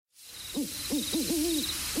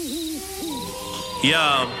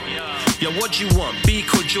Yo, what do you want?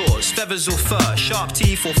 Beak or jaws? Feathers or fur? Sharp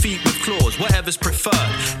teeth or feet with claws? Whatever's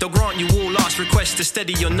preferred. They'll grant you all last requests to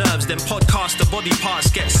steady your nerves. Then podcast the body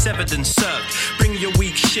parts get severed and served. Bring your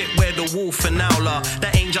weak shit where the wolf and owler.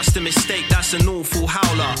 That ain't just a mistake, that's an awful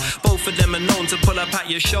howler. Both of them are known to pull up at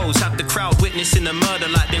your shows. Have the crowd witnessing a murder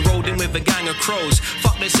like they rolled in with a gang of crows.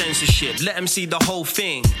 Fuck the censorship, let them see the whole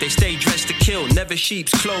thing. They stay dressed to kill, never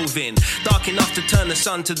sheep's clothing. Dark enough to turn the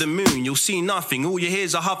sun to the moon. You'll see nothing, all you hear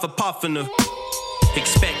is a huff a puff and a...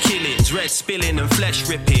 Expect killings, red spilling and flesh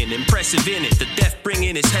ripping. Impressive in it, the death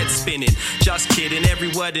bringing his head spinning. Just kidding,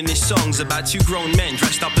 every word in his song's about two grown men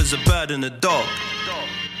dressed up as a bird and a dog.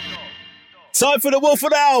 Time for the Wolf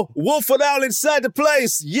and Owl. Wolf and Owl inside the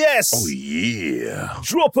place. Yes. Oh, yeah.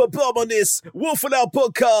 Drop a bomb on this Wolf and Owl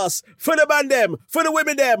podcast. For the man them, for the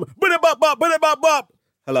women them. Bop.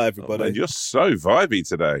 Hello, everybody. Oh, man, you're so vibey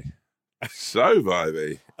today. So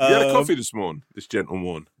vibey. You had a coffee this morning, this gentle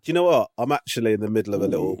morning. Do you know what? I'm actually in the middle of a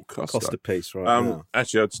little Costa piece right now.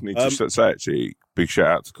 Actually, I just need to say, big shout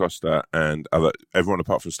out to Costa and everyone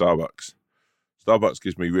apart from Starbucks. Starbucks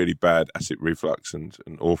gives me really bad acid reflux and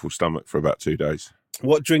an awful stomach for about 2 days.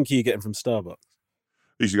 What drink are you getting from Starbucks?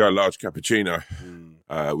 I usually go a large cappuccino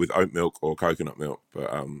with oat milk or coconut milk. But,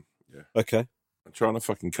 yeah. Okay. I'm trying to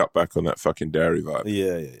fucking cut back on that fucking dairy vibe.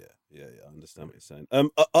 Yeah, I understand what you're saying.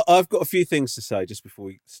 I've got a few things to say just before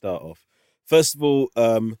we start off. First of all,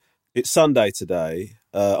 it's Sunday today.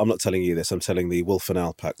 I'm not telling you this. I'm telling the Wolf and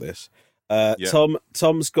Owl pack this.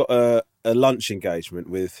 Tom's got a lunch engagement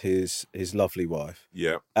with his lovely wife.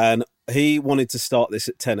 Yeah. And he wanted to start this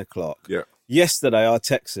at 10 o'clock. Yeah. Yesterday, I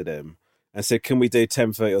texted him and said, can we do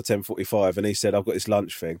 10:30 or 10:45? And he said, I've got this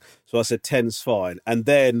lunch thing. So I said, 10's fine. And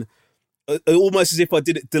then, almost as if I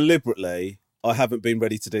did it deliberately, I haven't been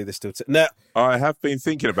ready to do this till now. I have been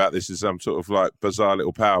thinking about this as some sort of like bizarre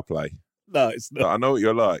little power play. No, it's not. But I know what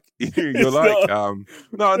you're like. You're like, no,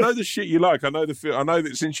 I know the shit you like. I know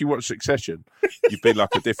that since you watched Succession, you've been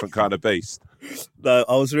like a different kind of beast. No,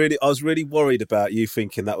 I was really worried about you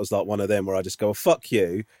thinking that was like one of them where I just go, well, fuck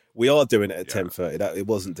you. We are doing it at 10:30. That it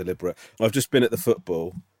wasn't deliberate. I've just been at the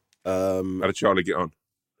football. How did Charlie get on?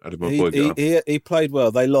 How did my boy get on? He played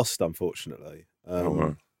well. They lost, unfortunately.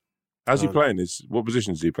 Wow. How's he playing? What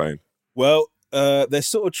positions is he playing? Well, they're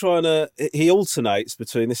sort of trying to... He alternates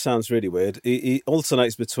between... This sounds really weird. He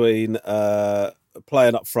alternates between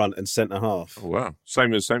playing up front and centre-half. Oh, wow.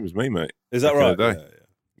 Same as me, mate. Is that right?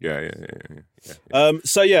 Yeah.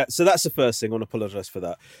 So that's the first thing. I want to apologise for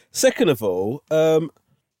that. Second of all,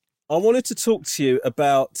 I wanted to talk to you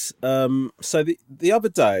about... so the other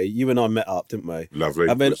day, you and I met up, didn't we? Lovely.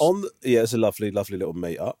 I mean, it's a lovely little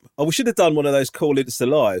meet-up. Oh, we should have done one of those Call Insta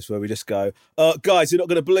Lives where we just go, guys, you're not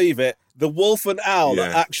going to believe it. The Wolf and Owl are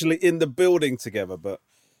actually in the building together. But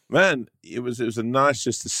man, it was nice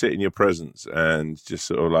just to sit in your presence and just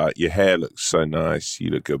sort of like, your hair looks so nice.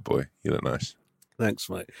 You look good, boy. You look nice. Thanks,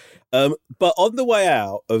 mate. But on the way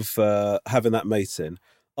out of having that meeting,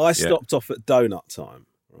 I stopped off at donut time.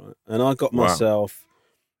 Right, and I got myself.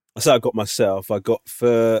 Wow. I got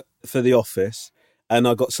for the office, and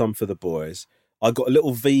I got some for the boys. I got a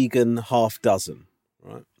little vegan half dozen.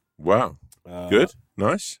 Right. Wow. Good.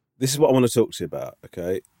 Nice. This is what I want to talk to you about.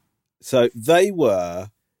 Okay. So they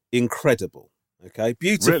were incredible. Okay.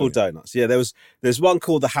 Beautiful donuts. Yeah. There's one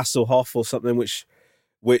called the Hasselhoff or something, which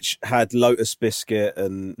had lotus biscuit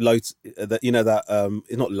and not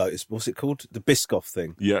lotus. What's it called? The Biscoff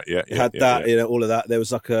thing. Yeah. It had that. All of that.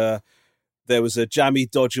 There was a jammy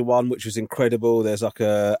Dodger one, which was incredible. There's like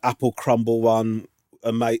a apple crumble one.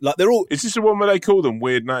 Mate, like they're all. Is this the one where they call them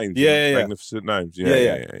weird names? Yeah. Magnificent names.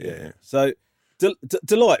 Yeah. So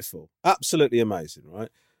delightful, absolutely amazing, right?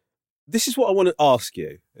 This is what I want to ask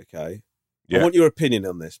you. Okay. Yeah. I want your opinion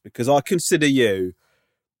on this because I consider you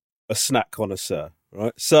a snack connoisseur.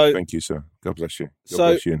 Right. So thank you, sir. God bless you. God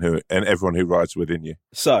bless you and everyone who rides within you.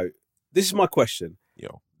 So this is my question. Yeah.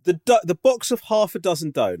 The box of half a dozen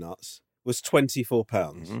donuts was £24.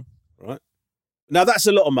 Mm-hmm. Right. Now that's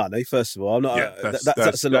a lot of money. First of all, I'm not. That's a lot.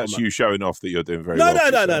 Of money. That's you showing off that you're doing very well.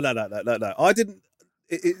 No. I didn't.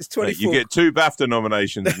 It's 24. You get 2 BAFTA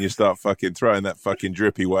nominations and you start fucking throwing that fucking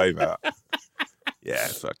drippy wave out. Yeah,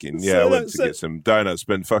 fucking I went to get some donuts.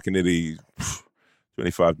 Spent fucking nearly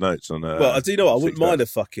 25 notes on. Well, I do know. I wouldn't mind a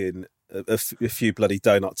few bloody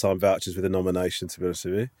donut time vouchers with a nomination. To be honest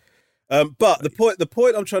with you, but the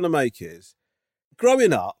point I'm trying to make is,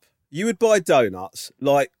 growing up, you would buy donuts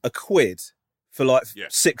like £1 for like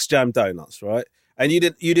 6 jam donuts, right? And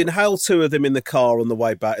you'd inhale 2 of them in the car on the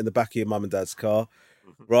way back, in the back of your mum and dad's car,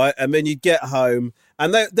 right? And then you'd get home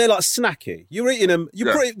And they're like snacky. You're eating them.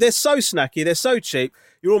 They're so snacky. They're so cheap.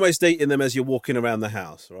 You're almost eating them as you're walking around the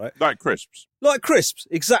house, right? Like crisps. Like crisps,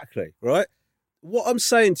 exactly, right? What I'm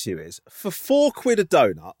saying to you is, for £4 a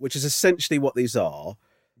donut, which is essentially what these are,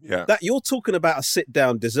 that you're talking about a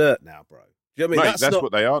sit-down dessert now, bro. Do you know what I mean? Mate, that's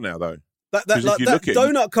what they are now, though. That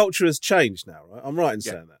donut culture has changed now, right? I'm right in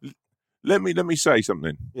saying that. Let me say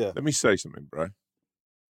something. Yeah. Let me say something, bro.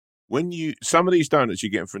 Some of these donuts you're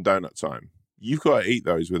getting from Donut Time, you've got to eat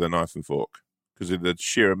those with a knife and fork because of the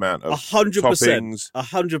sheer amount of 100%, toppings.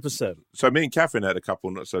 100%. So me and Catherine had a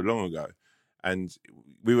couple not so long ago, and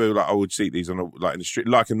we were like, I would eat these in the street,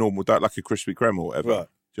 like a normal donut, like a Krispy Kreme or whatever. Right.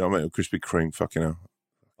 Do you know what I mean? Or Krispy Kreme, fucking hell.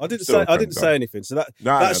 I didn't say anything. So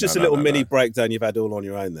that's just a little mini breakdown you've had all on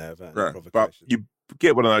your own there. Right. But you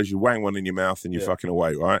get one of those, you wang one in your mouth, and you're fucking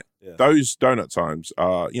away, right? Yeah. Those Donut Times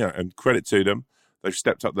are, and credit to them, they've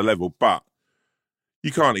stepped up the level, but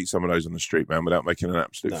you can't eat some of those on the street, man, without making an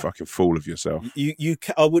absolute fucking fool of yourself.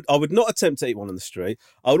 I would not attempt to eat one on the street.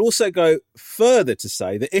 I would also go further to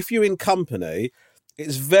say that if you're in company,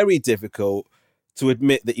 it's very difficult to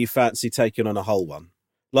admit that you fancy taking on a whole one.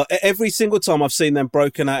 Like every single time I've seen them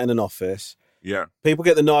broken out in an office, people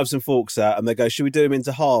get the knives and forks out and they go, should we do them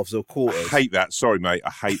into halves or quarters? I hate that. Sorry, mate.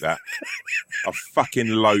 I hate that. I fucking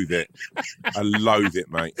loathe it. I loathe it,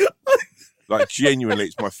 mate. Like, genuinely,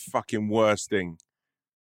 it's my fucking worst thing.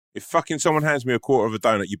 If fucking someone hands me a quarter of a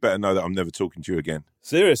donut, you better know that I'm never talking to you again.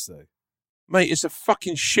 Seriously? Mate, it's a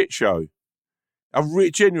fucking shit show.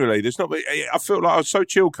 Genuinely, I felt like I was so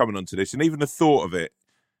chilled coming onto this, and even the thought of it.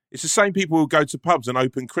 It's the same people who go to pubs and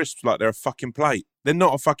open crisps like they're a fucking plate. They're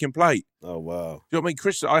not a fucking plate. Oh, wow. Do you know what I mean?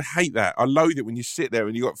 Crisps, I hate that. I loathe it when you sit there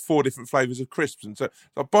and you got 4 different flavours of crisps. And so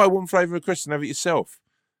buy one flavour of crisps and have it yourself.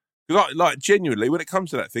 Because like genuinely, when it comes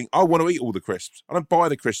to that thing, I want to eat all the crisps. I don't buy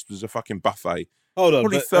the crisps as a fucking buffet. Hold on,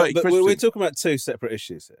 but we're talking about 2 separate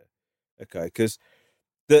issues here. Okay, because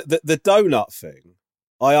the donut thing,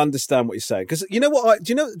 I understand what you're saying. Because you know what?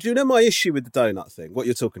 Do you know my issue with the donut thing? What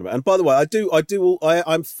you're talking about? And by the way,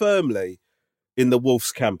 I'm firmly in the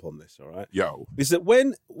Wolf's camp on this. All right. Yo, is that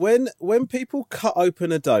when people cut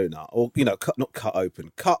open a donut, or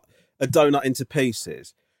cut a donut into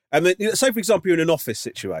pieces, and then say for example you're in an office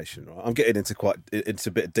situation, right? I'm getting into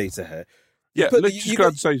a bit of detail here. Yeah, let's just go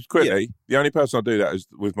and say quickly. Yeah. The only person I do that is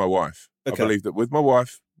with my wife. Okay. I believe that with my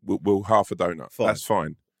wife, we'll half a donut. Fine. That's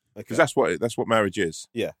fine. Because that's what marriage is.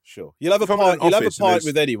 Yeah, sure. You'll have a pint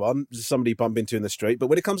with anyone, somebody you bump into in the street. But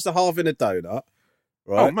when it comes to halving a donut,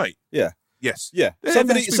 right? Oh, mate. Yeah. Yes. Yeah.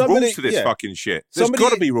 Somebody rules to this fucking shit. There's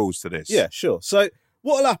got to be rules to this. Yeah, sure. So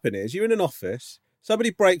what'll happen is you're in an office.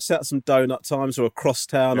 Somebody breaks out some Donut Times or a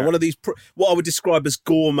Crosstown or one of these what I would describe as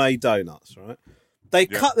gourmet donuts, right? They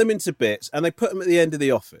cut them into bits and they put them at the end of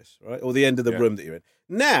the office, right, or the end of the room that you're in.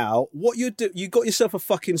 Now, what you do, you got yourself a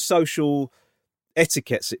fucking social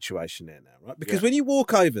etiquette situation there now, right? Because when you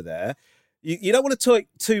walk over there, you don't want to take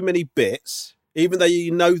too many bits, even though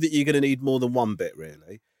you know that you're going to need more than one bit,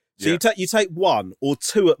 really. So you take 1 or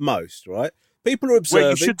 2 at most, right? People are observing.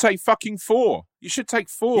 Well, you should take fucking 4. You should take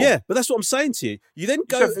 4. Yeah, but that's what I'm saying to you. You then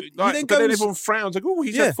go. Then everyone frowns like, "Oh,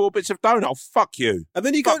 he's had 4 bits of donut. Oh, fuck you." And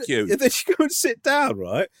then you go. And then you go and sit down,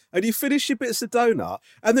 right? And you finish your bits of donut,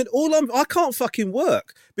 and then I can't fucking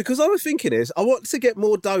work because I was thinking is I want to get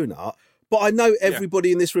more donut, but I know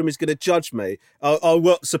everybody in this room is going to judge me.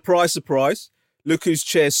 Well, surprise, surprise! Look whose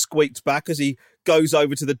chair squeaked back as he goes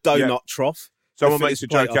over to the donut trough. Someone makes a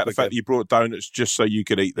joke out of the fact that you brought donuts just so you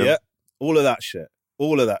could eat them. Yeah. All of that shit,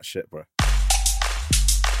 bro.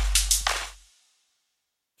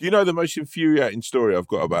 Do you know the most infuriating story I've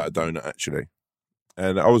got about a donut, actually?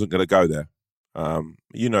 And I wasn't going to go there.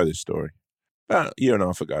 You know this story. About a year and a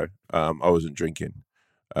half ago, I wasn't drinking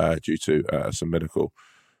due to some medical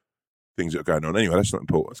things that are going on. Anyway, that's not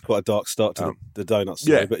important. It's quite a dark start to the donut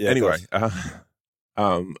story. Yeah, but anyway,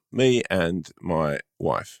 me and my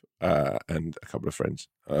wife and a couple of friends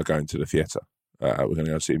are going to the theatre. We're going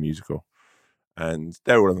to go see a musical. And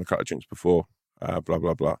they're all having a couple of drinks before, blah,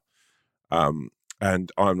 blah, blah.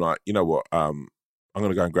 And I'm like, you know what? I'm going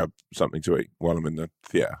to go and grab something to eat while I'm in the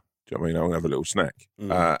theatre. Do you know what I mean? I'm going to have a little snack.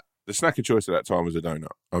 The snack of choice at that time was a donut.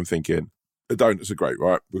 I'm thinking, the donuts are great,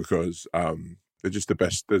 right? Because they're just the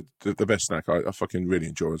best, the best snack. I fucking really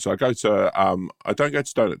enjoy it. So I go to, I don't go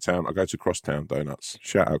to Donut Town. I go to Crosstown Donuts.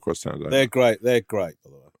 Shout out Crosstown Donuts. They're great, by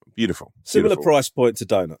the way. Beautiful. Similar price point to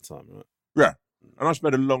Donut Time, right? Yeah. And I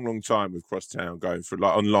spent a long, long time with Crosstown going for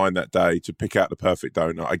online that day to pick out the perfect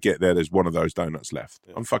donut. I get there's one of those donuts left.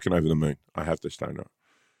 Yeah. I'm fucking over the moon. I have this donut.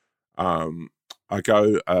 I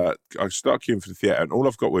go, I start queuing for the theatre, and all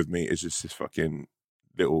I've got with me is just this fucking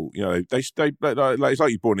little, you know, they it's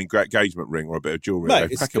like you bought an engagement ring or a bit of jewellery. Mate,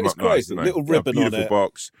 they pack them up crazy. nice, Little ribbon on it. Beautiful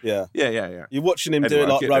box. Yeah. Yeah. You're watching him do it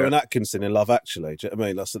like Rowan Atkinson in Love Actually. Do you know what I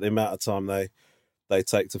mean? That's the amount of time they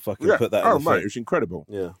take to fucking put that in the mate, thing. it was incredible.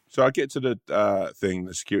 Yeah. So I get to the thing,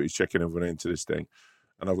 the security's checking everyone into this thing,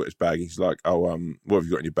 and I've got his bag. He's like, oh, what have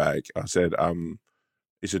you got in your bag? I said,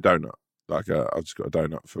 it's a donut. Like, I've just got a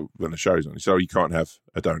donut for when the show's on. He said, oh, you can't have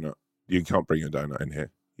a donut. You can't bring a donut in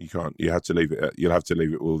here. You can't. You have to leave it. You'll have to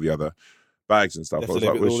leave it with all the other bags and stuff. You have to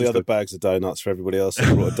leave it with all the other bags of donuts for everybody else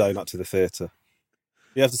who brought a donut to the theatre.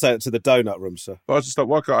 You have to say it to the donut room, sir. But I was just like,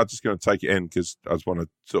 why can't I just go and take it in? Because I just want to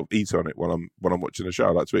sort of eat on it while I'm watching the show.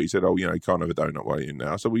 I like to eat. He said, oh, you know, you can't have a donut while you're in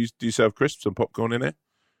there. I said, well, do you serve crisps and popcorn in there?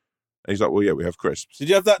 And he's like, well, yeah, we have crisps. Did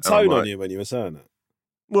you have that tone on you when you were saying it?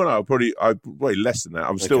 Well, no, probably less than that.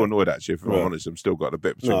 I'm still annoyed, actually, if I'm honest. I'm still got a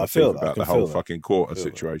bit between my teeth about the whole fucking quarter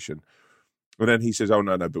situation. And then he says, oh,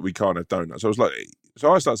 no, but we can't have donuts. I was like,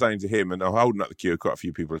 so I start saying to him, and I'm holding up the queue, quite a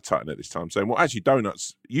few people are tutting at this time, saying, well, actually,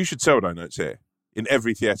 donuts, you should sell donuts here. In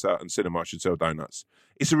every theatre and cinema should sell donuts.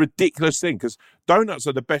 It's a ridiculous thing, because donuts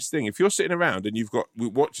are the best thing. If you're sitting around and we're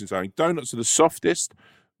watching something, donuts are the softest,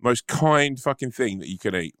 most kind fucking thing that you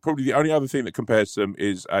can eat. Probably the only other thing that compares to them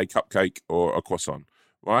is a cupcake or a croissant,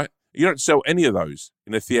 right? You don't sell any of those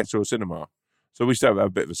in a theatre or cinema. So we still have a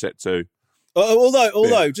bit of a set too.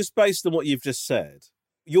 Although, just based on what you've just said,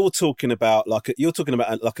 you're talking about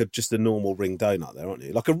just a normal ring donut there, aren't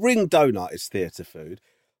you? Like a ring donut is theatre food.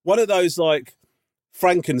 One of those like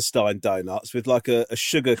Frankenstein donuts with like a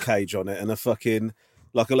sugar cage on it and a fucking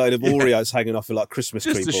like a load of Oreos hanging off of like Christmas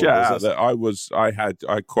tree. Just to shout out that I had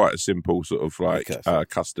quite a simple sort of like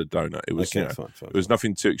custard donut. It was fine. It was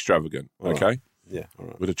nothing too extravagant. All okay, right. Yeah, all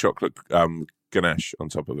right. With a chocolate ganache on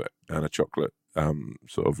top of it and a chocolate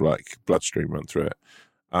sort of like bloodstream run through it.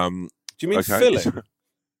 Do you mean filling?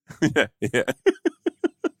 yeah.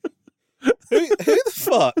 Who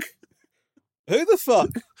the fuck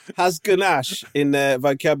has ganache in their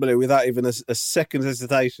vocabulary without even a second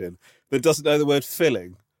hesitation that doesn't know the word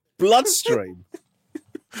filling? Bloodstream.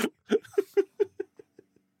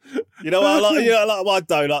 You know what I like my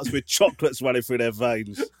donuts with chocolates running through their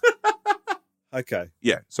veins. Okay.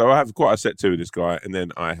 Yeah, so I have quite a set two with this guy, and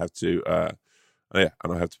then I have to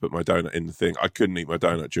put my donut in the thing. I couldn't eat my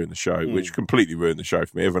donut during the show, which completely ruined the show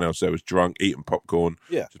for me. Everyone else there was drunk, eating popcorn,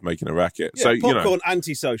 just making a racket. Yeah, so popcorn,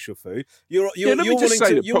 antisocial food. You're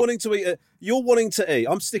wanting to eat.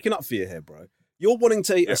 I'm sticking up for you here, bro. You're wanting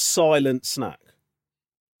to eat a silent snack.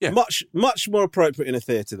 Yeah. Much more appropriate in a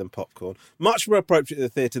theatre than popcorn. Much more appropriate in a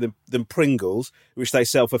theatre than Pringles, which they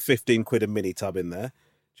sell for 15 quid a mini tub in there.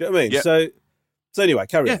 Do you know what I mean? Yeah. So anyway,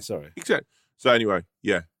 carry on. Sorry. Exactly. So anyway,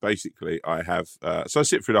 basically I have... so I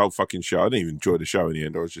sit through the whole fucking show. I didn't even enjoy the show in the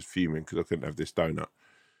end. I was just fuming because I couldn't have this donut.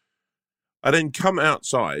 I then come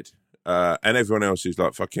outside and everyone else is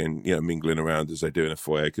like fucking, mingling around as they do in a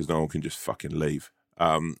foyer because no one can just fucking leave.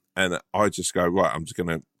 And I just go, right, I'm just going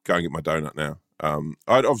to go and get my donut now.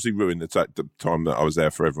 I'd obviously ruined the time that I was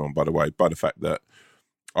there for everyone, by the way, by the fact that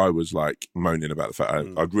I was like moaning about the fact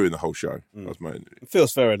I'd ruined the whole show. I was moaning. It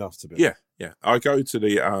feels fair enough to be. Yeah. I go to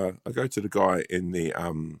the guy in the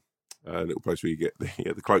little place where you get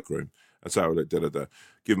the cloakroom and say,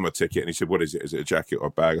 give him my ticket, and he said, "What is it? Is it a jacket or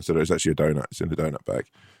a bag?" I said, "It's actually a donut. It's in the donut bag."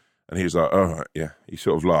 And he was like, "Oh, right, yeah." He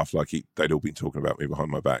sort of laughed like they'd all been talking about me behind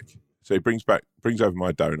my back. So he brings over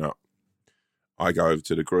my donut. I go over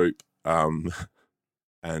to the group, and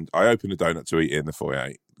I open the donut to eat it in the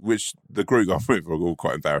foyer, which the group I'm with were all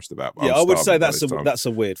quite embarrassed about. Yeah, I would say that's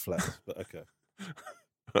a weird flex, but okay.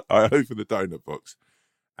 I open the donut box,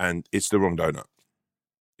 and it's the wrong donut.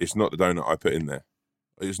 It's not the donut I put in there.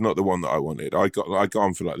 It's not the one that I wanted. I got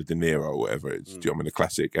on for like the De Niro or whatever. It's the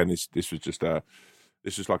classic, and this was just like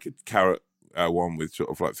a carrot one with sort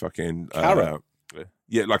of like fucking carrot.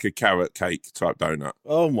 Like a carrot cake type donut.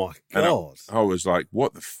 Oh my god! And I was like,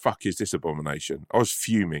 "What the fuck is this abomination?" I was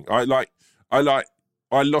fuming. I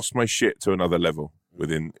lost my shit to another level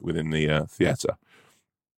within the theatre.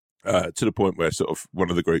 To the point where sort of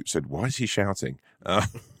one of the group said, "Why is he shouting?"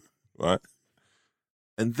 Right,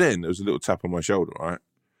 and then there was a little tap on my shoulder, right,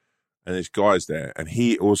 and this guy's there, and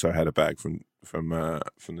he also had a bag from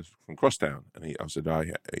Crosstown, and I said, "Oh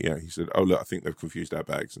yeah," he said, "Oh look, I think they've confused our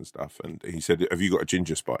bags and stuff," and he said, "Have you got a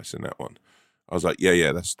ginger spice in that one?" I was like,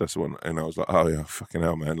 "Yeah, that's the one," and I was like, "Oh yeah, fucking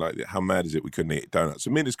hell, man! Like, how mad is it we couldn't eat donuts?"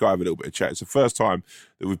 So me and this guy have a little bit of chat. It's the first time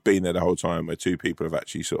that we've been there the whole time where two people have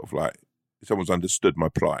actually sort of like. Someone's understood my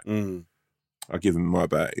plight. I give him my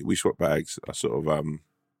bag. We swap bags. I sort of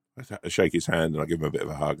I shake his hand and I give him a bit of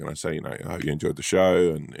a hug and I say, I hope you enjoyed the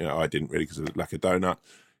show. And I didn't really because of the lack of donut.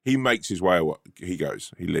 He makes his way. He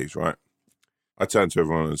goes. He leaves. Right. I turned to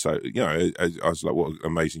everyone and said, I was like, what an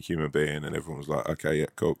amazing human being. And everyone was like, okay, yeah,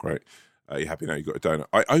 cool, great. You happy now you got a donut?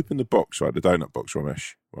 I opened the box, right, the donut box,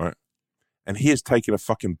 Ramesh, right? And he has taken a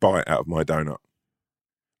fucking bite out of my donut.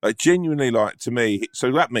 Like, genuinely, like, to me,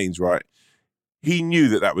 so that means, right, he knew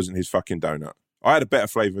that wasn't his fucking donut. I had a better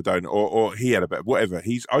flavour of donut, or he had a better, whatever.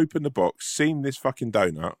 He's opened the box, seen this fucking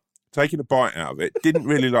donut, taken a bite out of it, didn't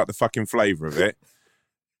really like the fucking flavour of it.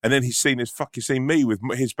 And then he's seen me with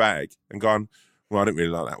his bag and gone, well, I didn't really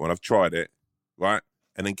like that one. I've tried it, right?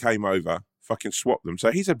 And then came over, fucking swapped them.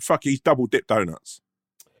 So he's double dipped donuts.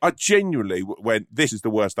 I genuinely went, this is the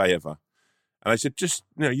worst day ever. And I said, just,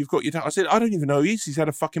 you've got your donut. I said, I don't even know who he is. He's had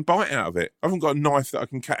a fucking bite out of it. I haven't got a knife that I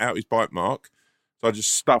can cut out his bite mark. So I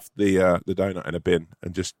just stuffed the donut in a bin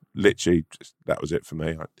and just literally, that was it for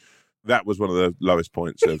me. That was one of the lowest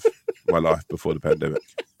points of my life before the pandemic.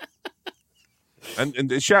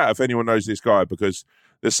 And shout out if anyone knows this guy, because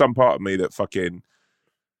there's some part of me that fucking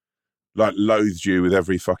like loathes you with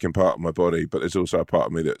every fucking part of my body, but there's also a part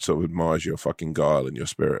of me that sort of admires your fucking guile and your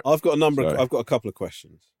spirit. I've got a couple of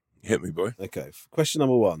questions. Hit me, boy. Okay. Question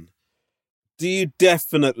number one. Are you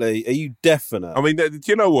definite? I mean, do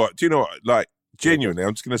you know what? Like, genuinely,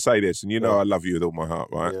 I'm just going to say this, and I love you with all my heart,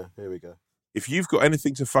 right? Yeah, here we go. If you've got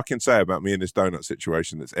anything to fucking say about me in this donut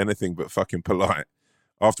situation that's anything but fucking polite,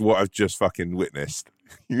 after what I've just fucking witnessed,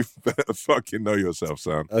 you better fucking know yourself,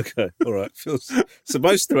 son. Okay, all right. Feels it's the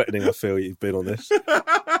most threatening I feel you've been on this.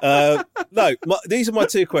 These are my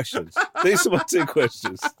two questions.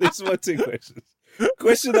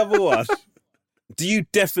 Question number one. Do you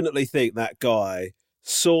definitely think that guy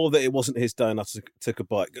saw that it wasn't his donut, took a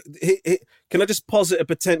bite? Can I just posit a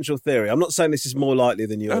potential theory? I'm not saying this is more likely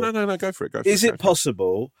than yours. No, go for it. Is it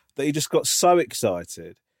possible that he just got so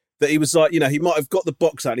excited that he was like, he might have got the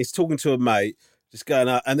box out and he's talking to a mate, just going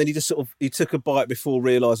out, and then he just he took a bite before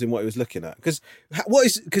realising what he was looking at? Because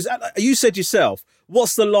you said yourself,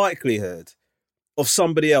 what's the likelihood of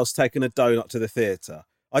somebody else taking a donut to the theatre?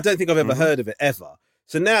 I don't think I've ever heard of it ever.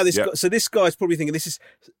 So now this guy's probably thinking, this is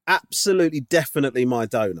absolutely definitely my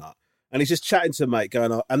donut, and he's just chatting to a mate,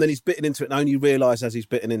 going, and then he's bitten into it and only realised as he's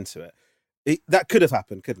bitten into it. That could have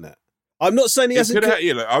happened, couldn't it? I'm not saying he hasn't.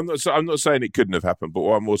 I'm not saying it couldn't have happened, but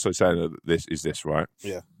what I'm also saying is this, right?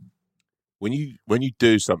 Yeah. When you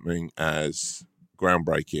do something as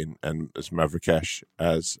groundbreaking and as Marrakesh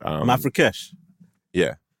as Marrakesh,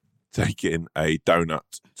 yeah, taking a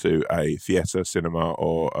donut to a theatre, cinema,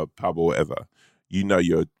 or a pub or whatever,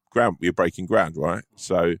 you're breaking ground, right?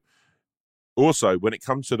 So, also when it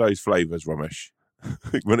comes to those flavours, Ramesh,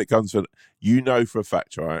 when it comes to for a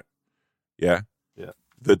fact, right? Yeah.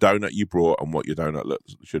 The donut you brought and what your donut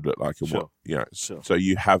should look like, and sure. So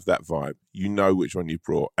you have that vibe. You know which one you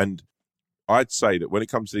brought, and I'd say that when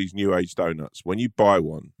it comes to these new age donuts, when you buy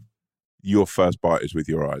one, your first bite is with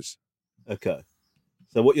your eyes. Okay.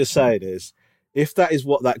 So what you're saying is, if that is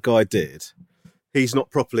what that guy did, he's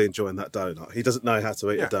not properly enjoying that donut. He doesn't know how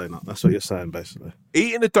to eat a donut. That's what you're saying, basically.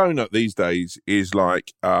 Eating a donut these days is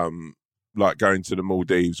like going to the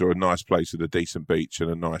Maldives or a nice place with a decent beach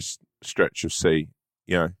and a nice stretch of sea.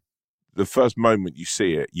 The first moment you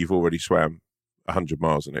see it, you've already swam 100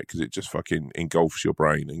 miles in it, because it just fucking engulfs your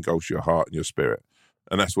brain, engulfs your heart and your spirit.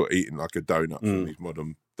 And that's what eating like a donut from these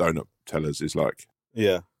modern donut tellers is like.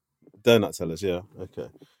 Yeah. Donut tellers, yeah. Okay.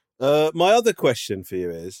 My other question for you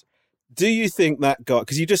is, do you think that guy,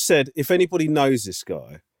 because you just said, if anybody knows this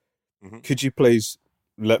guy, could you please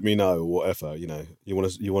let me know, or whatever, you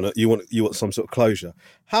want some sort of closure.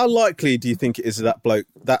 How likely do you think it is that bloke,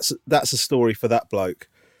 that's a story for that bloke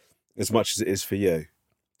as much as it is for you?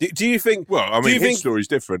 Do you think? Well, I mean, his story's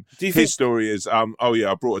different. His story is, I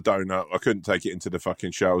brought a donut. I couldn't take it into the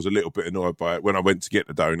fucking show. I was a little bit annoyed by it. When I went to get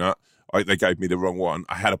the donut, they gave me the wrong one.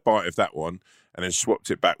 I had a bite of that one and then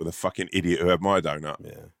swapped it back with a fucking idiot who had my donut.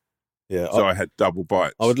 Yeah. So I had double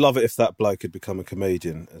bites. I would love it if that bloke had become a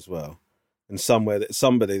comedian as well. And there's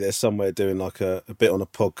somewhere doing like a bit on a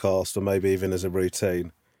podcast, or maybe even as a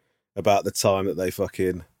routine, about the time that they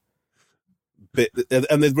fucking bit,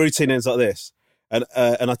 and the routine ends like this. And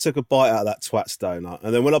I took a bite out of that twat's donut,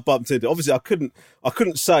 and then when I bumped into it, obviously I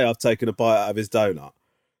couldn't say I've taken a bite out of his donut,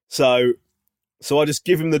 so I just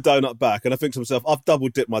give him the donut back, and I think to myself, I've double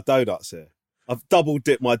dipped my donuts here.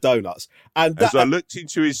 And as I looked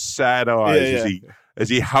into his sad eyes as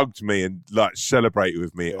he hugged me and like celebrated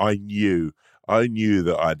with me, I knew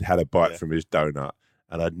that I'd had a bite from his donut,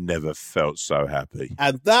 and I'd never felt so happy.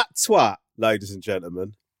 And that twat, ladies and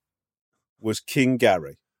gentlemen, was King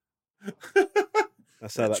Gary.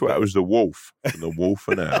 That's why it was the wolf, and the wolf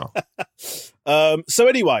for now. So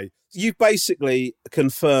anyway, you basically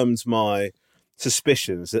confirmed my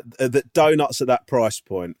suspicions that donuts at that price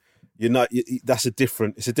point, that's a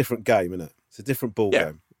different game, isn't it? It's a different ball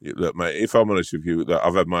game. Look, mate, if I'm honest with you,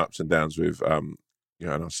 I've had my ups and downs with, and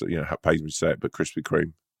it pains me to say it, but Krispy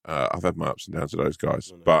Kreme. I've had my ups and downs with those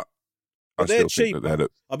guys, but I still think that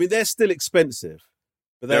they're still expensive,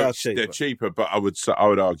 but they are cheaper. They're cheaper, but I would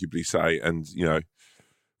arguably say, and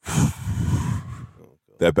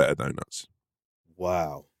they're better donuts.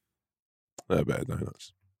 Wow, they're better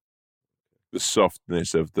donuts. The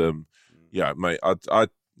softness of them, mate. I'd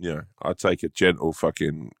take a gentle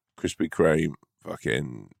fucking Krispy Kreme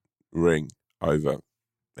fucking ring over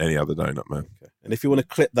any other donut, man. Okay. And if you want to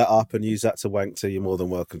clip that up and use that to wank to, you're more than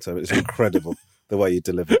welcome to. It's incredible the way you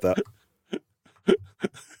delivered that.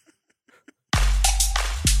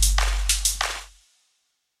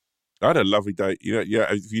 I had a lovely day. Have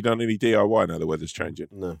you done any DIY now the weather's changing?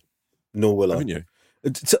 No, nor will Haven't you?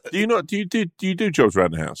 Do you do jobs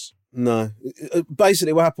around the house? No.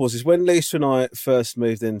 Basically, what happened was when Lisa and I first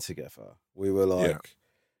moved in together, we were like,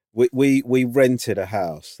 we rented a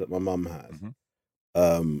house that my mum had,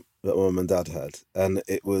 that my mum and dad had, and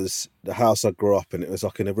it was the house I grew up in. It was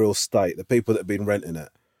like in a real state. The people that had been renting it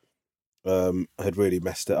had really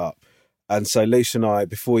messed it up, and so Lisa and I,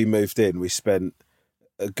 before we moved in, we spent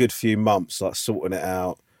a good few months like sorting it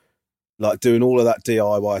out, like doing all of that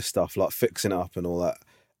DIY stuff, like fixing it up and all that.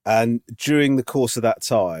 And during the course of that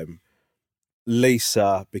time,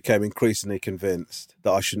 Lisa became increasingly convinced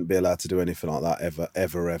that I shouldn't be allowed to do anything like that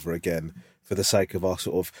ever again, for the sake of our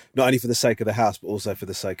sort of, not only for the sake of the house, but also for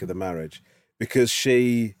the sake of the marriage. Because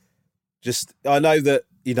she just, I know that,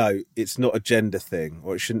 it's not a gender thing,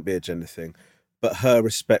 or it shouldn't be a gender thing, but her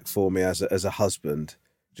respect for me as a husband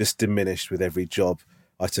just diminished with every job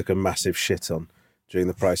I took a massive shit on during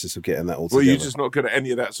the process of getting that all together. Well, you're just not good at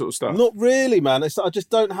any of that sort of stuff? Not really, man. I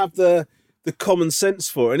just don't have the common sense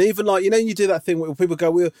for it. And even like, you do that thing where people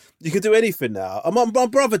go, well, you can do anything now. And my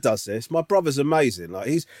brother does this. My brother's amazing. Like,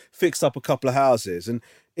 he's fixed up a couple of houses, and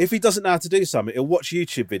if he doesn't know how to do something, he'll watch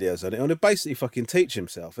YouTube videos on it and he'll basically fucking teach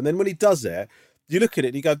himself. And then when he does it, you look at it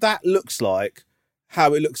and you go, that looks like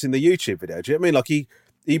how it looks in the YouTube video. Do you know what I mean?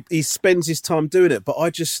 Like he spends his time doing it, but I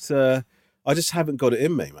just haven't got it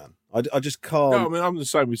in me, man. I just can't. No, I mean, I'm the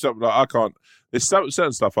same with something like I can't. There's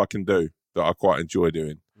certain stuff I can do that I quite enjoy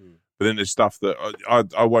doing. But then there's stuff that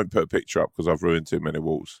I won't put a picture up because I've ruined too many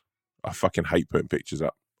walls. I fucking hate putting pictures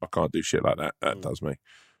up. I can't do shit like that. That does me.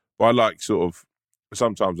 But I like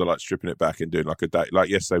sometimes I like stripping it back and doing like a day. Like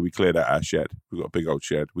yesterday, we cleared out our shed. We've got a big old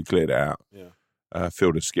shed. We cleared it out. Yeah.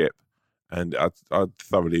 Filled a skip. And I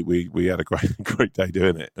thoroughly, we had a great day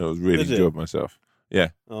doing it. I was really enjoyed myself.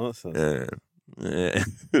 Yeah. Oh, that's nice. Yeah.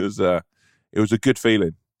 It was a good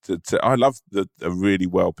feeling. I love a really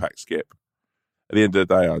well packed skip. At the end of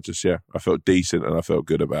the day, I felt decent and I felt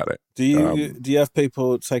good about it. Do you have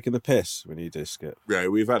people taking the piss when you do skip? Yeah,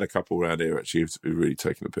 we've had a couple around here actually who've really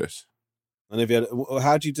taken the piss. And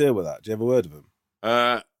how do you deal with that? Do you have a word of them?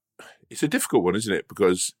 It's a difficult one, isn't it?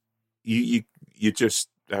 Because you just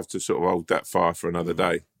have to sort of hold that fire for another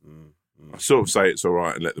day. I sort of say it's all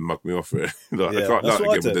right and let them mug me off for it. I can't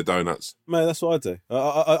get with the donuts. Mate, that's what I do.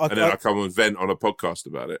 And then I come and vent on a podcast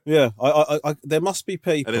about it. Yeah, there must be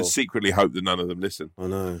people. And then secretly hope that none of them listen. I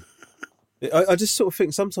know. I just sort of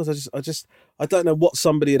think sometimes I don't know what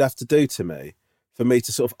somebody would have to do to me for me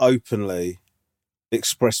to sort of openly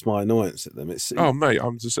express my annoyance at them. Mate,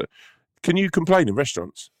 I'm just. Can you complain in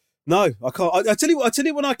restaurants? No, I can't. I tell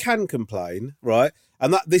you when I can complain, right?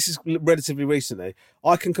 And this is relatively recently.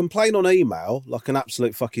 I can complain on email like an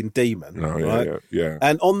absolute fucking demon, right? Yeah.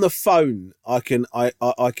 And on the phone, I can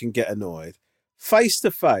get annoyed. Face to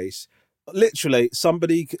face, literally,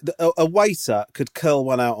 a waiter could curl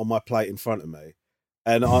one out on my plate in front of me,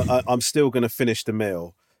 and I'm still going to finish the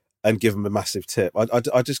meal and give them a massive tip.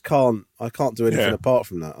 I just can't. I can't do anything apart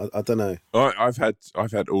from that. I don't know. I've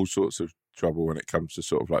had all sorts of trouble when it comes to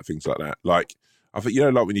sort of like things like that. Like I think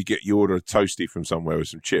like when you order a toasty from somewhere with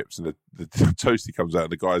some chips, and the toasty comes out,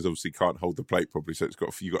 and the guys obviously can't hold the plate properly, so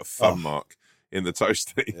you got a thumb mark in the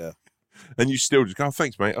toasty. Yeah, and you still just go, oh,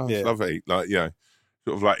 thanks, mate. Oh, it's lovely. Like sort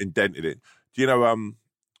of like indented it. Do you know?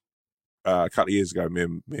 A couple of years ago, me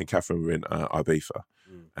and Catherine were in Ibiza,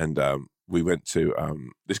 and we went to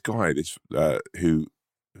this guy, who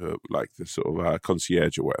like the sort of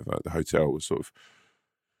concierge or whatever at the hotel was sort of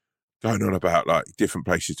going on about like different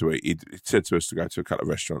places to eat. He said to us to go to a couple of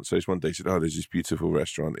restaurants. So this one day he said, "Oh, there's this beautiful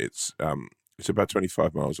restaurant. It's about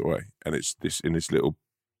 25 miles away, and it's in this little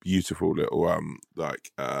beautiful little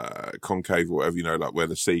concave or whatever, like where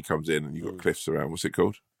the sea comes in and you've got cliffs around. What's it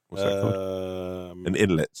called? What's that called? An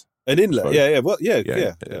inlet. An inlet. Yeah. Well, yeah.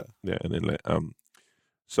 An inlet.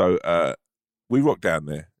 So we rock down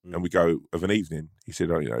there and we go of an evening. He said,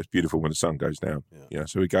 "Oh, it's beautiful when the sun goes down." Yeah.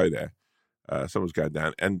 So we go there. Someone's going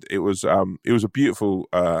down, and it was a beautiful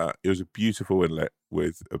inlet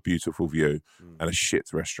with a beautiful view and a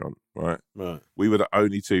shit restaurant. Right. We were the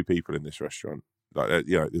only two people in this restaurant. Like,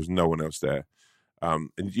 there was no one else there. And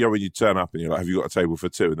when you turn up and you're like, "Have you got a table for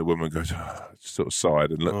two?" And the woman goes, sort of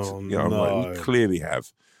sighed and looked. I'm like, "We clearly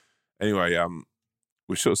have." Anyway,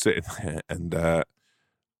 we're sort of sitting there, and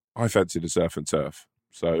I fancied a surf and turf.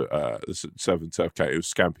 So the surf and turf cake, it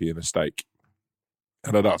was scampi and a steak.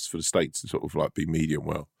 And I'd asked for the steak to sort of like be medium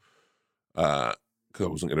well, because I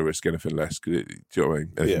wasn't going to risk anything less. Do you know what I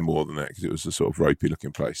mean? Anything more than that, because it was a sort of ropey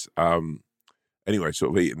looking place. Anyway,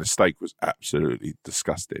 sort of eating the steak was absolutely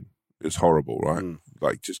disgusting. It was horrible, right?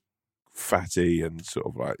 Like just fatty and sort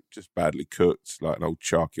of like just badly cooked, like an old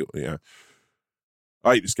charcoal. I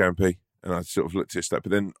ate the scampi and I sort of looked at that,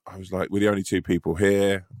 but then I was like, we're the only two people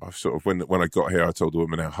here. I've sort of when I got here, I told the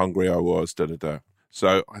woman how hungry I was.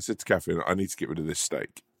 So I said to Catherine, I need to get rid of this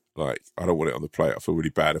steak. Like, I don't want it on the plate. I feel really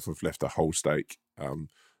bad if I've left a whole steak.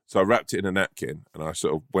 So I wrapped it in a napkin and I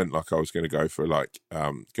sort of went like I was going to go for go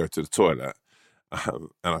to the toilet. And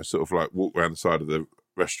I sort of like walked around the side of the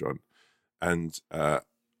restaurant and I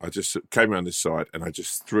just came around this side and I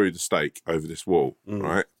just threw the steak over this wall,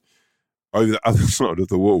 right? Over the other side of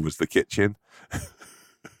the wall was the kitchen.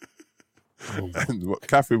 And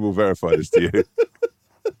Catherine will verify this to you.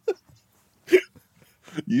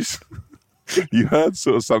 You heard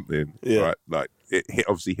sort of something, right? Like it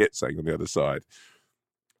obviously hit something on the other side,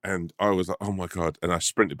 and I was like, "Oh my God!" And I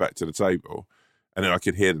sprinted back to the table, and then I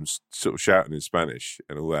could hear them sort of shouting in Spanish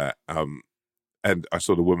and all that. And I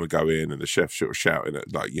saw the woman go in, and the chef sort of shouting,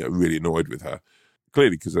 really annoyed with her,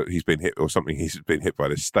 clearly because he's been hit or something. He's been hit by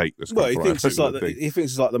this steak. He thinks it's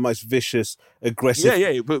like the most vicious,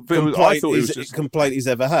 aggressive, complaint he's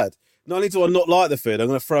ever had. Not only do I not like the food, I'm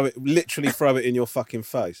going to literally throw it in your fucking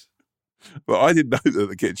face. But I didn't know that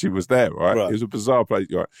the kitchen was there, right? It was a bizarre place,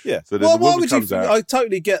 right? Yeah. So why would you? I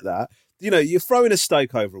totally get that. You're throwing a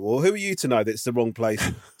steak over a wall. Who are you to know that it's the wrong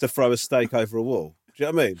place to throw a steak over a wall? Do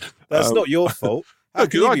you know what I mean? That's not your fault.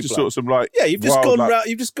 Because I just saw some you've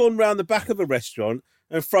just gone round the back of a restaurant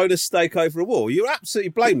and thrown a steak over a wall. You're absolutely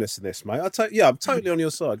blameless in this, mate. I'm totally on your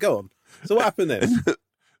side. Go on. So what happened then?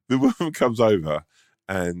 The woman comes over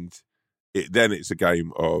and. Then it's a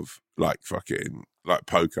game of fucking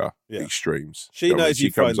poker extremes. She knows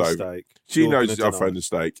you've thrown the steak. She knows I've thrown the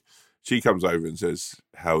steak. She comes over and says,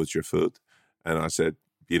 "How was your food?" And I said,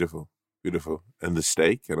 "Beautiful, beautiful." And the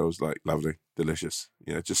steak, and I was like, "Lovely, delicious."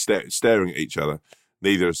 Just staring at each other.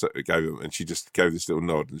 Neither of us gave them, and she just gave this little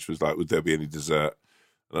nod, and she was like, "Would there be any dessert?"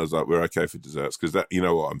 And I was like, "We're okay for desserts," because that,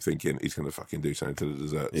 what I'm thinking, he's going to fucking do something to the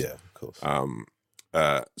desserts. Yeah, of course.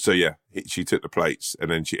 She took the plates, and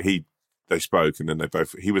then they spoke, and then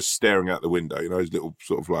he was staring out the window, those little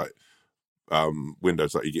sort of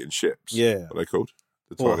windows like you get in ships. Yeah. What are they called?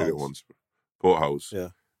 The tiny little ones. Portholes.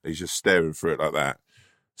 Yeah. He's just staring through it like that,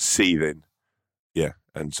 seething. Yeah.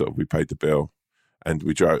 And sort of we paid the bill and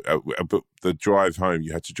we drove, but the drive home,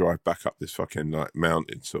 you had to drive back up this fucking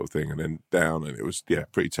mountain sort of thing and then down. And it was,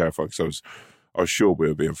 pretty terrifying because I was sure we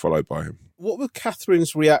were being followed by him. What were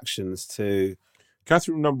Catherine's reactions to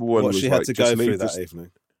Catherine, number one, what she had to go through that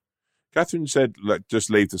evening? Catherine said, "Look, just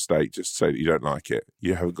leave the steak. Just say that you don't like it.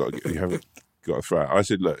 You haven't got to throw it." I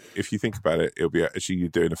said, "Look, if you think about it, it'll be actually you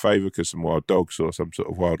doing a favour because some wild dogs or some sort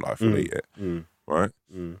of wildlife will eat it, right?"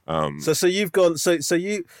 So you've gone. So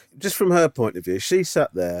you just from her point of view, she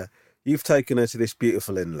sat there. You've taken her to this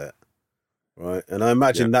beautiful inlet, right? And I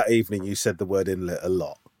imagine that evening you said the word inlet a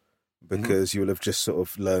lot because you will have just sort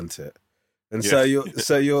of learnt it. And so you're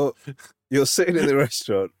sitting in the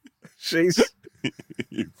restaurant. She's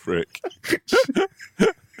you prick.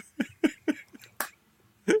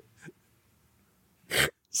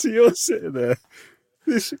 So you're sitting there.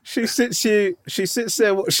 She sits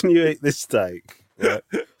there watching you eat this steak. Right?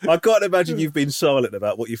 I can't imagine you've been silent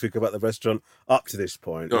about what you think about the restaurant up to this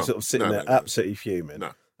point. You're sort of sitting there absolutely fuming.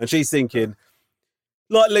 No. And she's thinking,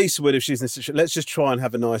 like Lisa would if she's in a situation, let's just try and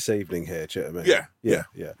have a nice evening here. Do you know what I mean?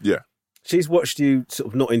 Yeah. She's watched you sort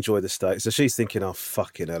of not enjoy the steak, so she's thinking, "Oh,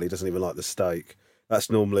 fucking hell, he doesn't even like the steak.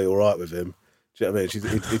 That's normally all right with him." Do you know what I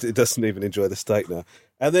mean? He doesn't even enjoy the steak now.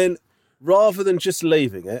 And then, rather than just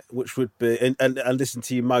leaving it, which would be and listen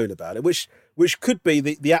to you moan about it, which could be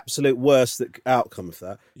the absolute worst outcome of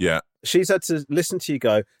that. Yeah, she's had to listen to you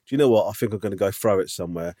go, "Do you know what? I think I'm going to go throw it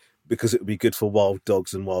somewhere because it would be good for wild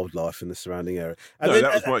dogs and wildlife in the surrounding area." And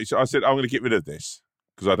that was what I said. I'm going to get rid of this.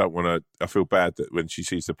 because I don't want to. I feel bad that when she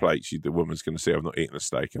sees the plate, the woman's going to see I've not eaten a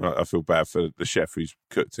steak, and I feel bad for the chef who's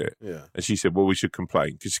cooked it. Yeah. And she said, "Well, we should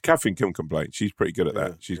complain because Catherine can complain. She's pretty good at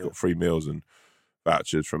that. She's got free meals and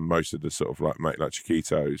vouchers from most of the sort of like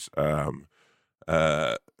Chiquitos,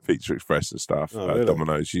 Pizza Express and stuff, really?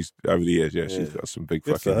 Domino's. She's over the years, she's got some big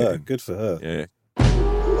good fucking. For her. Good for her. Yeah.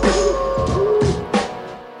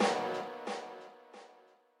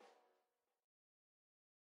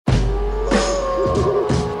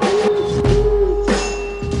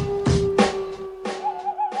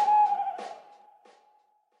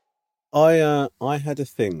 I had a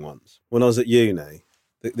thing once when I was at uni.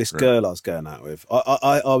 This girl I was going out with,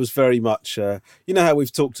 I was very much, you know how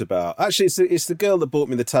we've talked about. Actually, it's the girl that bought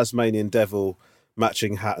me the Tasmanian Devil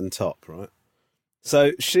matching hat and top, right?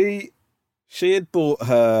 So she had bought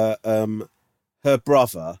her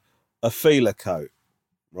brother a feeler coat,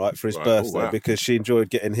 right, for his birthday because she enjoyed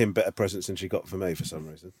getting him better presents than she got for me for some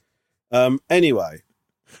reason. Anyway,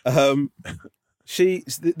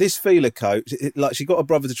 this feeler coat, she got her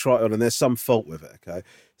brother to try it on, and there's some fault with it. Okay,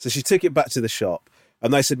 so she took it back to the shop,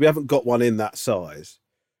 and they said, we haven't got one in that size.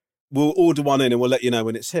 We'll order one in, and we'll let you know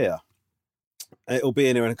when it's here. And it'll be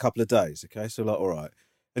in here in a couple of days. Okay, so like, all right.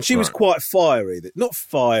 And she was quite fiery, not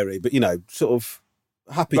fiery, but sort of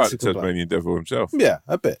happy to the Tasmanian Devil himself. Yeah,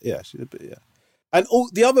 a bit. Yeah, she's a bit. Yeah. And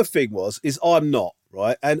the other thing is I'm not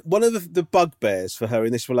right. And one of the bugbears for her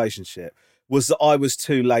in this relationship was that I was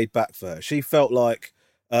too laid back for her. She felt like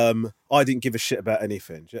I didn't give a shit about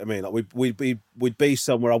anything. Do you know what I mean? Like we'd be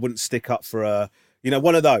somewhere, I wouldn't stick up for her.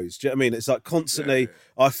 One of those. Do you know what I mean? It's like constantly,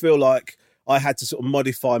 I feel like I had to sort of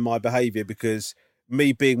modify my behaviour because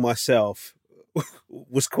me being myself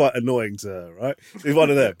was quite annoying to her, right? It was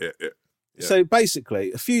one of them. Yeah. So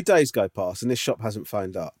basically, a few days go past and this shop hasn't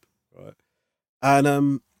phoned up, right?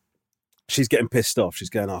 And she's getting pissed off.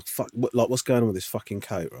 She's going, oh, fuck, what's going on with this fucking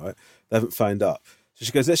coat, right? They haven't phoned up. So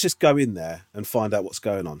she goes, let's just go in there and find out what's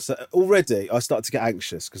going on. So already I started to get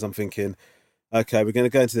anxious because I'm thinking, okay, we're going to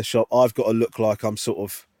go into the shop. I've got to look like I'm sort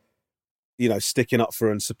of, sticking up for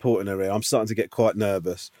her and supporting her here. I'm starting to get quite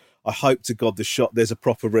nervous. I hope to God the shop, there's a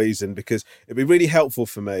proper reason, because it'd be really helpful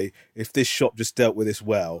for me if this shop just dealt with this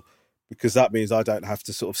well, because that means I don't have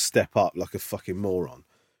to sort of step up like a fucking moron.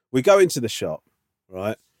 We go into the shop,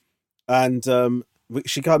 right? And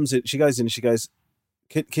she goes in and she goes,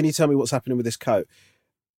 can you tell me what's happening with this coat?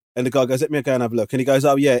 And the guy goes, let me go and have a look. And he goes,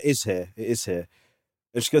 oh yeah, it is here.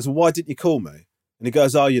 And she goes, well, why didn't you call me? And he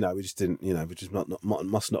goes, oh, we just didn't, we just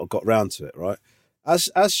must not have got round to it, right?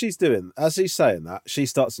 As he's saying that, she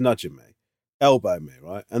starts nudging me, elbowing me,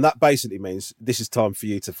 right? And that basically means this is time for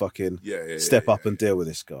you to fucking step up and deal with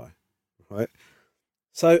this guy, right?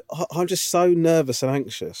 So I'm just so nervous and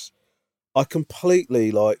anxious. I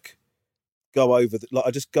completely go over,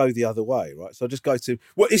 I just go the other way, right? So I just go to,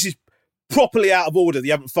 well, this is properly out of order that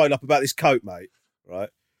you haven't phoned up about this coat, mate, right?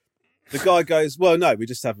 The guy goes, well, no,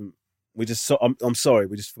 I'm sorry,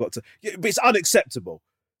 we just forgot to, but it's unacceptable.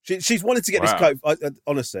 She's wanted to get this coat.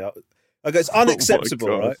 Honestly, I go, it's unacceptable,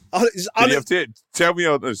 right? Did you have tears? Tell me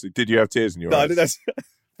honestly, did you have tears in your eyes? No,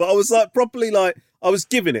 but I was properly I was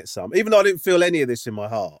giving it some, even though I didn't feel any of this in my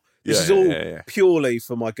heart. This is all purely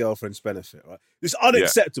for my girlfriend's benefit, right? It's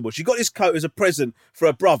unacceptable. She got this coat as a present for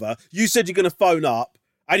her brother. You said you're going to phone up,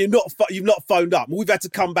 and you've not phoned up. We've had to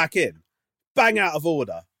come back in. Bang, out of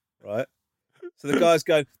order, right? So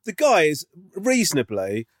the guy is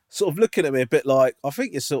reasonably sort of looking at me a bit like, I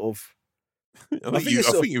think you're sort of... I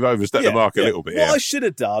think you've overstepped the mark a little bit. What I should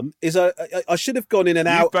have done is I should have gone in and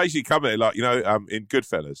out. You've basically come at it like, in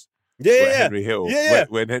Goodfellas. Henry Hill,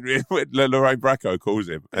 when Lorraine Bracco calls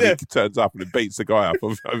him and he turns up and beats the guy up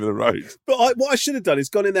over the road. But what I should have done is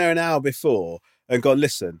gone in there an hour before and gone,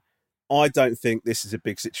 listen, I don't think this is a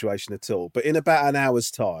big situation at all, but in about an hour's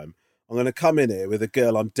time, I'm going to come in here with a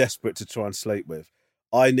girl I'm desperate to try and sleep with.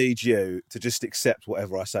 I need you to just accept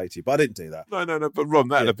whatever I say to you. But I didn't do that. No. But Ron,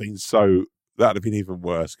 that'd have been even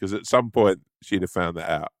worse, because at some point she'd have found that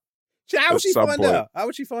out. How would she find out? How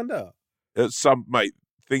would she find out? Mate,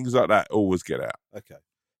 things like that always get out. Okay.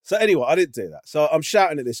 So anyway, I didn't do that. So I'm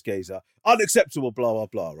shouting at this geezer, unacceptable, blah, blah,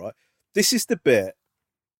 blah, right? This is the bit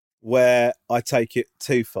where I take it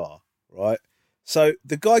too far, right? So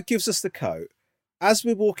the guy gives us the coat. As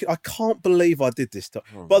we're walking, I can't believe I did this.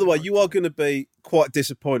 By the way, you are going to be quite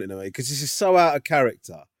disappointed in me because this is so out of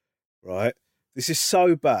character, right? This is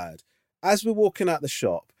so bad. As we're walking out the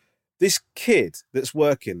shop, this kid that's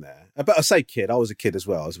working there, I say kid, I was a kid as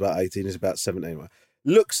well. I was about 18, he's about 17, right?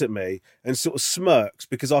 Looks at me and sort of smirks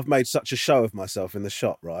because I've made such a show of myself in the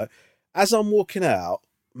shop, right? As I'm walking out,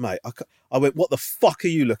 mate, I went, what the fuck are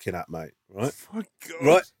you looking at, mate? Right? Oh my God.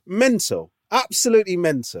 Right? Mental. Absolutely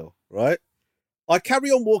mental, right? I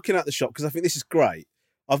carry on walking out the shop because I think this is great.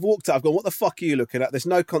 I've walked out, I've gone, what the fuck are you looking at? There's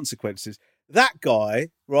no consequences. That guy,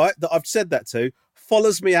 right, that I've said that to,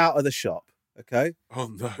 follows me out of the shop, okay? Oh,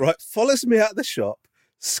 no. Right, follows me out of the shop,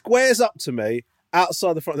 squares up to me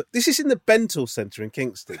outside the front. This is in the Bental Centre in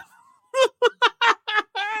Kingston.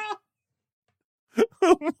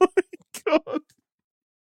 Oh, my God.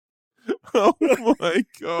 Oh, my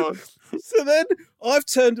God. So then I've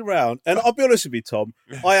turned around, and I'll be honest with you, Tom,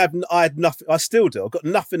 I had nothing. I still do. I've got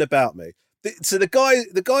nothing about me. So the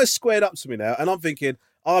guy squared up to me now, and I'm thinking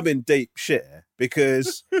I'm in deep shit here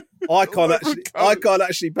because I can't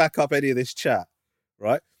actually back up any of this chat,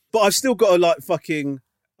 right? But I've still got to like fucking.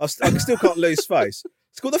 I still can't lose face.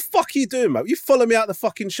 It's what the fuck are you doing, mate? You follow me out the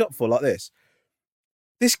fucking shop for like this?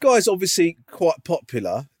 This guy's obviously quite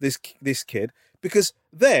popular. This kid. Because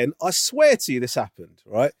then, I swear to you, this happened,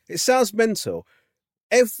 right? It sounds mental.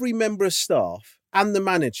 Every member of staff and the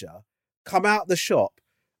manager come out the shop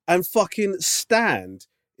and fucking stand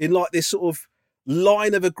in like this sort of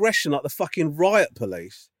line of aggression, like the fucking riot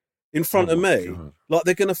police in front of me. God. Like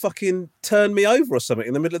they're going to fucking turn me over or something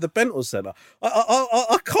in the middle of the Bental Centre.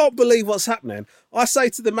 I can't believe what's happening. I say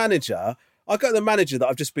to the manager, I go to the manager that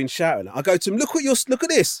I've just been shouting at. I go to him, look at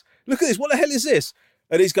this. What the hell is this?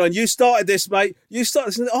 And he's going, you started this, mate. You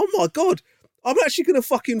started this. Oh, my God. I'm actually going to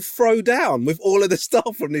fucking throw down with all of the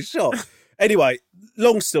staff from this shop. Anyway,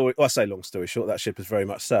 long story short, that ship has very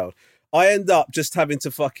much sailed. I end up just having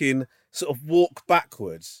to fucking sort of walk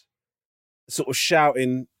backwards, sort of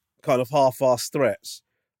shouting kind of half-assed threats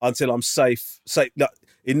until I'm safe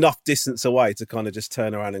enough distance away to kind of just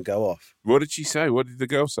turn around and go off. What did she say? What did the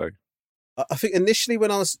girl say? I think initially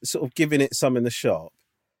when I was sort of giving it some in the shop,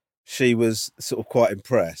 she was sort of quite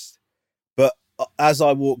impressed. But as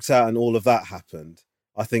I walked out and all of that happened,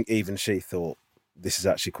 I think even she thought, this is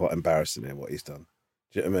actually quite embarrassing here, what he's done.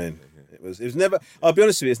 Do you know what I mean? Yeah. It was never, I'll be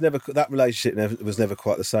honest with you, that relationship was never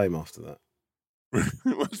quite the same after that.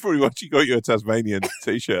 That's probably why she got you a Tasmanian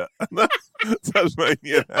t-shirt.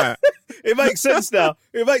 Tasmanian hat. It makes sense now.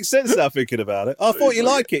 Thinking about it. I thought you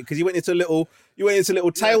like it because you went into a little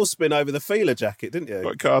tailspin over the feeler jacket, didn't you?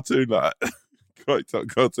 Like cartoon like. Quite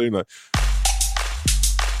cartoon like.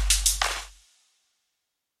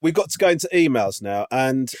 We've got to go into emails now,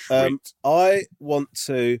 and I want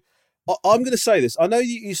to. I'm going to say this. I know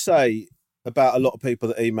you say about a lot of people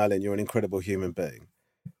that email in, you're an incredible human being.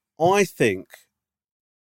 I think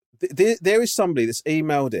there is somebody that's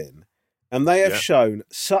emailed in, and they have shown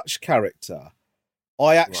such character.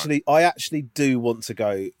 I actually do want to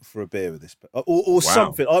go for a beer with this, or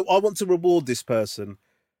something. I want to reward this person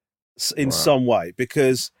in some way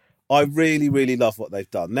because I really, really love what they've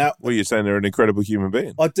done. Now, well, you're saying they're an incredible human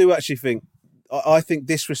being. I do actually think. I think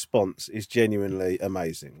this response is genuinely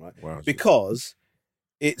amazing, right? Wow, because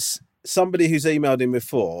it's somebody who's emailed in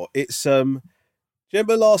before. It's do you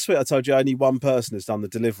remember last week I told you only one person has done the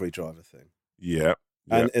delivery driver thing? Yeah.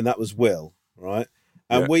 And that was Will, right?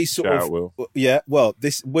 And we sort shout of out, Will. Yeah, well,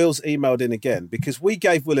 Will's emailed in again because we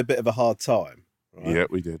gave Will a bit of a hard time. Right? Yeah,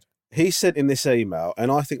 we did. He sent in this email, and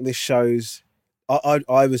I think this shows. I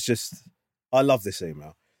love this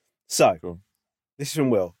email. So, cool. This is from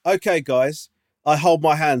Will. Okay, guys, I hold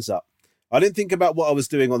my hands up. I didn't think about what I was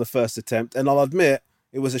doing on the first attempt, and I'll admit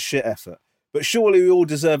it was a shit effort. But surely we all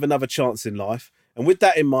deserve another chance in life. And with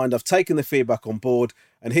that in mind, I've taken the feedback on board,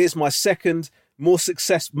 and here's my second,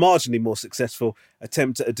 marginally more successful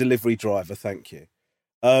attempt at a delivery driver. Thank you.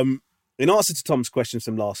 In answer to Tom's questions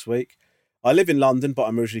from last week, I live in London, but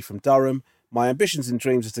I'm originally from Durham. My ambitions and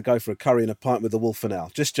dreams are to go for a curry and a pint with a wolf and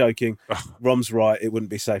owl. Just joking. Rom's right. It wouldn't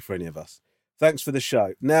be safe for any of us. Thanks for the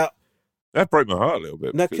show. Now, that broke my heart a little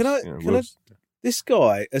bit. Now, this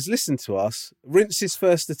guy has listened to us, rinsed his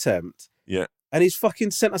first attempt. Yeah. And he's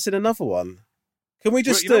fucking sent us in another one. Can we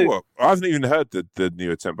just know what? I haven't even heard the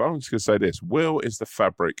new attempt, but I'm just going to say this. Will is the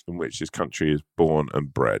fabric in which this country is born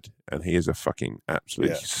and bred, and he is a fucking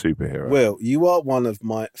absolute superhero. Will, you are one of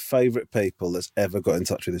my favourite people that's ever got in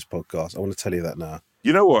touch with this podcast. I want to tell you that now.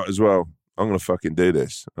 You know what, as well? I'm going to fucking do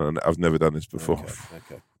this, and I've never done this before.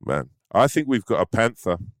 Okay. Man, I think we've got a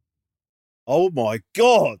panther. Oh, my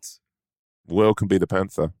God. Will can be the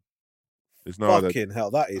panther. There's no fucking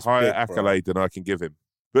hell, that is higher big, accolade than I can give him.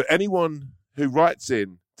 But anyone who writes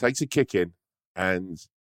in, takes a kick in, and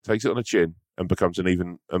takes it on the chin and becomes an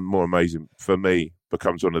even more amazing, for me,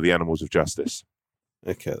 becomes one of the animals of justice.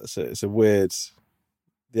 Okay, that's it. It's a weird...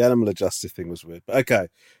 The animal of justice thing was weird. But okay.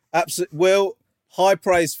 Absolutely. Will, high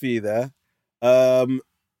praise for you there. I'm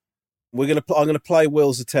going to play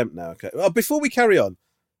Will's attempt now, okay? Before we carry on,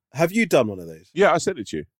 have you done one of these? Yeah, I sent it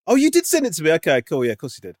to you. Oh, you did send it to me? Okay, cool. Yeah, of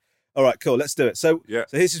course you did. All right, cool. Let's do it. So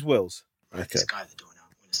here's his Will's. Okay. This guy at the door now.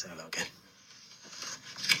 I'm going to say hello again.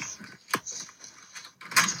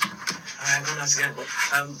 All right, once again.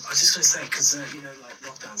 I was just going to say, because, like,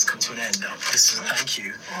 lockdown's come to an end. This is a thank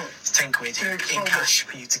you. It's 10 quid in cash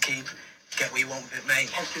for you to keep. Get what you want with it, mate.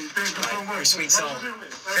 Right, you're a sweet soul.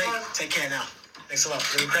 Take care now. Thanks a lot.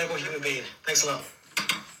 You're an incredible human being. Thanks a lot.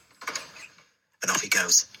 And off he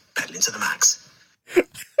goes, pedaling to the max.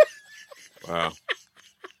 Wow.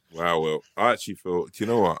 Wow, Will. I actually feel, do you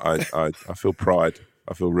know what? I feel pride.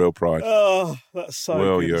 I feel real pride. Oh, that's so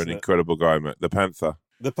Will, good, you're an incredible guy, mate. The Panther.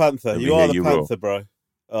 The Panther. You are the Panther, bro.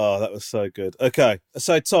 Oh, that was so good. Okay.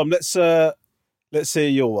 So, Tom, let's hear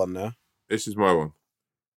your one now. This is my one.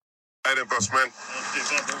 Hey there, boss man.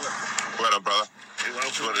 Well done, brother.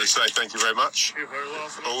 Just wanted to say thank you very much. You're very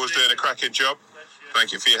welcome. Always doing a cracking job.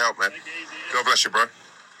 Thank you for your help, man. God bless you, bro.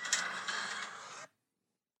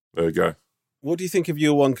 There we go. What do you think of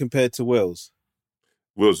your one compared to Will's?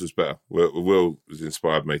 Will's was better. Will has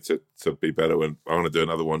inspired me to be better when I want to do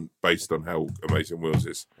another one based on how amazing Will's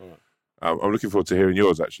is. Right. I'm looking forward to hearing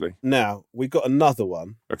yours, actually. Now, we got another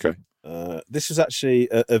one. Okay. This was actually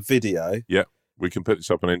a video. Yeah, we can put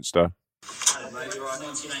this up on Insta. Hello, mate. You're right.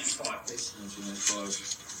 1985, please. 1985.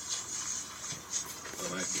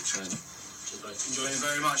 All right, good training. Enjoy it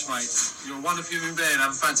very much, mate. You're a wonderful human being.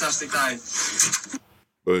 Have a fantastic day.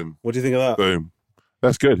 Boom. What do you think of that? Boom.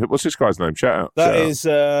 That's good. What's this guy's name? Shout out. That is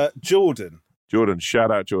Jordan. Jordan.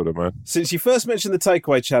 Shout out, Jordan, man. Since you first mentioned the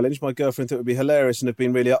takeaway challenge, my girlfriend thought it would be hilarious and have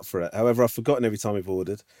been really up for it. However, I've forgotten every time we've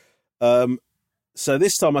ordered. So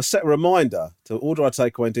this time I set a reminder to order our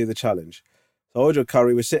takeaway and do the challenge. So I ordered a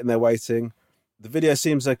curry. We're sitting there waiting. The video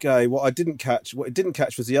seems okay. What it didn't catch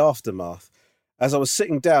was the aftermath. As I was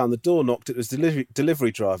sitting down, the door knocked. It was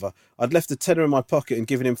delivery driver. I'd left a tenner in my pocket and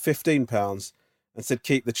given him £15 and said,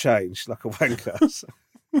 keep the change, like a wanker.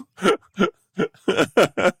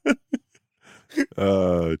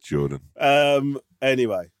 Oh, Jordan.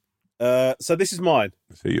 Anyway, so this is mine.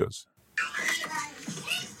 Let's hear yours.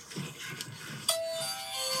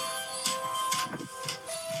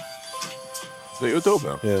 Is that your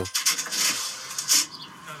doorbell? Yeah.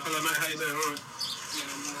 Hello, mate. How you doing? All right.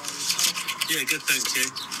 Yeah, good, thank you.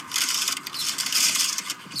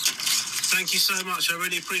 Thank you so much. I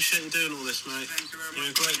really appreciate you doing all this, mate. Thank you very much. You're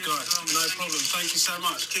a great guy. No problem. Thank you so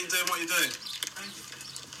much. Keep doing what you're doing.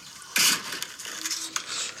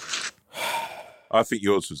 I think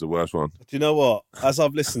yours was the worst one. Do you know what? As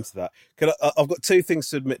I've listened to that, I've got two things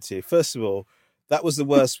to admit to you. First of all, that was the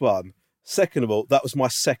worst one. Second of all, that was my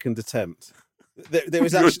second attempt. There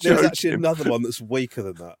was actually another one that's weaker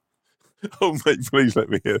than that. Oh, mate, please let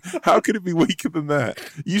me hear. How could it be weaker than that?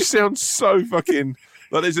 You sound so fucking...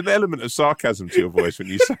 Like there's an element of sarcasm to your voice when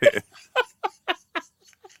you say it.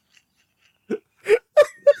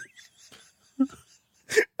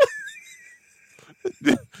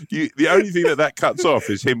 The only thing that cuts off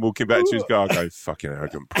is him walking back to his car going, fucking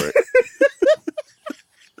arrogant prick.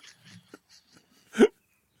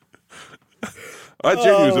 I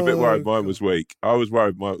genuinely was a bit worried mine was weak. I was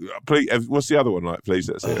worried Please, what's the other one like? Please,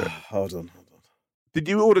 let's hear it. Hold on. Did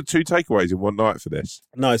you order 2 takeaways in one night for this?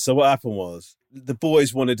 No, so what happened was the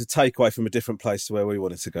boys wanted to take away from a different place to where we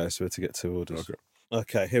wanted to go, so we had to get 2 orders.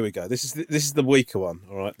 Okay, here we go. This is the weaker one,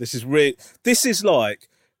 all right? This is like,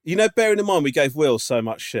 bearing in mind we gave Will so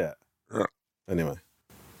much shit. Yeah. Anyway.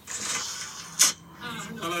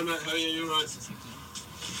 Hello, mate. How are you? You all right?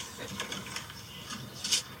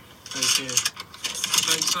 Thank you.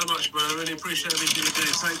 Thanks so much, bro. I really appreciate everything you do.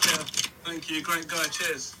 Take care. Thank you. Great guy.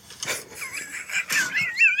 Cheers.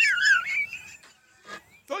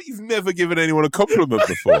 Like you've never given anyone a compliment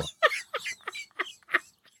before.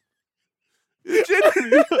 You're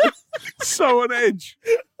genuinely so on edge.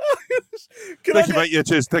 Thank you, mate. Yeah,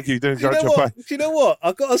 cheers. Thank you. Doing a great job. Do you know what?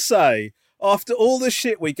 I've got to say, after all the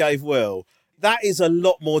shit we gave Will, that is a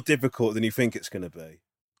lot more difficult than you think it's going to be.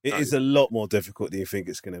 It is a lot more difficult than you think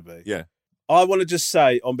it's going to be. Yeah. I want to just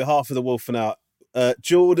say, on behalf of the Wolf and Out,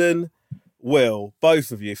 Jordan, Will,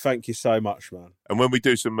 both of you, thank you so much, man. And when we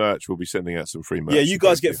do some merch, we'll be sending out some free merch. Yeah, you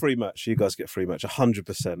guys get free merch.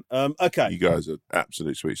 100%. Okay. You guys are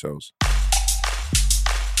absolute sweet souls.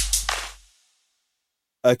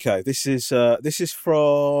 Okay, this is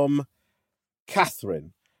from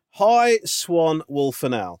Catherine. Hi, Swan, Wolf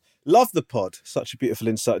and Owl. Love the pod. Such a beautiful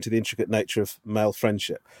insight into the intricate nature of male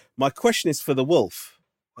friendship. My question is for the Wolf.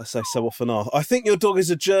 I say so often are. I think your dog is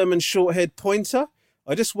a German short-haired pointer.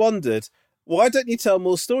 I just wondered, why don't you tell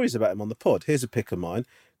more stories about him on the pod? Here's a pic of mine.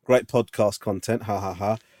 Great podcast content. Ha ha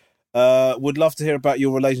ha. Would love to hear about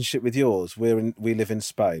your relationship with yours. We live in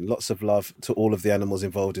Spain. Lots of love to all of the animals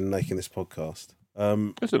involved in making this podcast.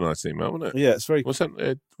 That's a nice email, wasn't it? Yeah, it's very. What's her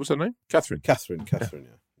name? Catherine. Catherine. Yeah.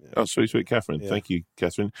 Oh, sweet Catherine. Yeah. Thank you,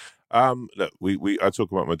 Catherine. Look, I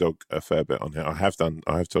talk about my dog a fair bit on here. I have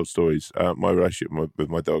told stories. My relationship with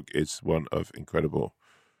my dog is one of incredible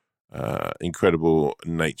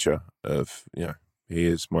nature. Of he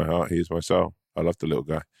is my heart. He is my soul. I love the little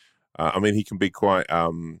guy. I mean, he can be quite.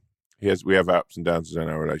 We have ups and downs in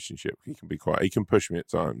our relationship. He can be quite. He can push me at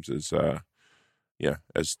times as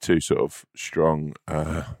two sort of strong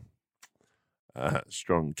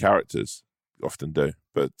characters often do.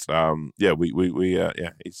 But it's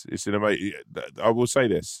an amazing. I will say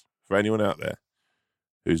this for anyone out there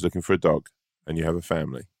who's looking for a dog and you have a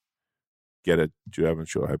family, get a German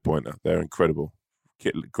Shorthair Pointer. They're incredible,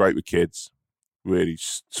 great with kids, really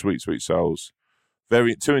sweet souls.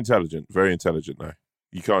 Too intelligent, very intelligent though.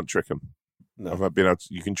 You can't trick him. No. I've been able to,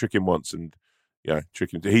 you can trick him once and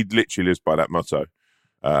trick him. He literally lives by that motto.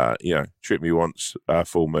 Trick me once,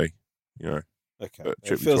 fool me. Okay.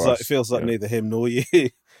 It feels like neither him nor you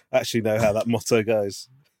actually know how that motto goes.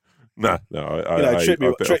 No. Trick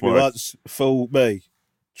me once, fool me.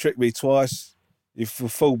 Trick me twice, you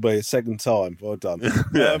fooled me a second time. Well done.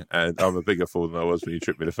 And I'm a bigger fool than I was when you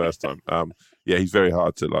tricked me the first time. He's very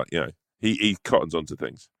hard to he cottons onto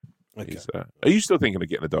things. Okay. Are you still thinking of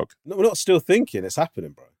getting a dog? No, we're not still thinking. It's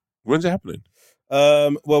happening, bro. When's it happening?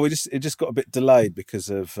 Well, it just got a bit delayed because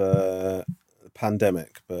of the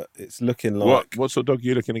pandemic, but it's looking like. What sort of dog are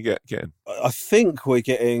you looking to getting? I think we're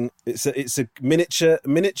getting it's a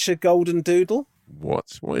miniature golden doodle. What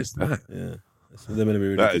is that? Yeah, they're going to be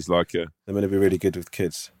really. That good. is like They're going to be really good with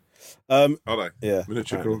kids. Are they? Yeah,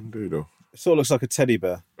 miniature golden doodle. It sort of looks like a teddy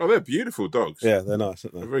bear. Oh, they're beautiful dogs. Yeah, they're nice,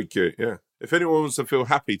 aren't they? They're very cute. Yeah. If anyone wants to feel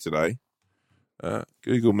happy today,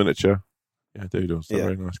 Google miniature. Yeah, doodles. They're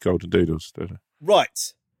very nice golden doodles.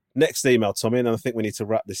 Right. Next email, Tommy, and I think we need to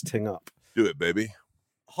wrap this thing up. Do it, baby.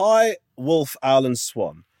 Hi, Wolf, Owl and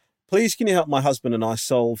Swan. Please can you help my husband and I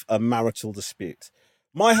solve a marital dispute?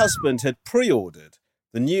 My husband had pre-ordered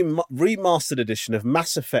the new remastered edition of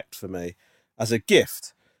Mass Effect for me as a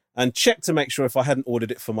gift and checked to make sure if I hadn't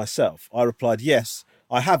ordered it for myself. I replied, yes,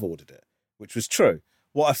 I have ordered it, which was true.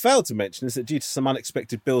 What I failed to mention is that due to some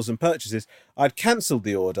unexpected bills and purchases, I'd cancelled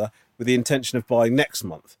the order with the intention of buying next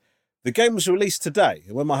month. The game was released today,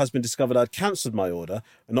 and when my husband discovered I'd cancelled my order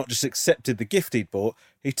and not just accepted the gift he'd bought,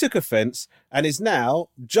 he took offence and is now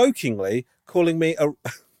jokingly calling me a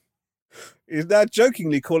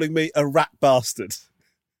rat bastard.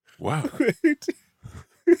 Wow.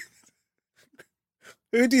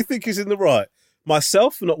 Who do you think is in the right?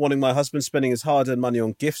 Myself for not wanting my husband spending his hard-earned money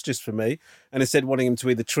on gifts just for me, and instead wanting him to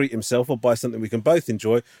either treat himself or buy something we can both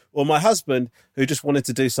enjoy, or my husband who just wanted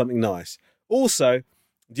to do something nice. Also,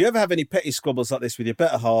 do you ever have any petty squabbles like this with your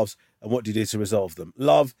better halves, and what do you do to resolve them?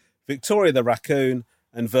 Love, Victoria the raccoon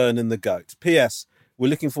and Vernon the goat. P.S. We're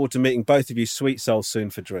looking forward to meeting both of you sweet souls soon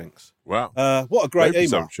for drinks. Wow. What a great email.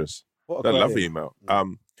 Presumptuous. What a lovely email.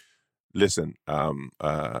 Listen,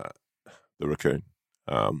 the raccoon.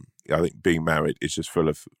 I think being married is just full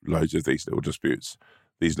of loads of these little disputes,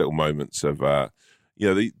 these little moments of, what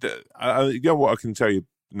I can tell you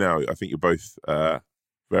now. I think you're both very,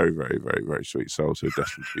 very, very, very sweet souls who are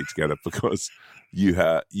destined to be together because you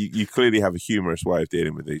clearly have a humorous way of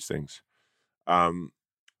dealing with these things. But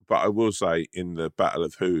I will say, in the battle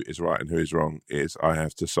of who is right and who is wrong, I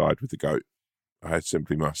have to side with the goat. I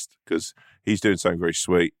simply must, because he's doing something very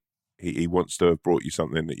sweet. He wants to have brought you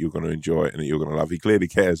something that you're going to enjoy and that you're going to love. He clearly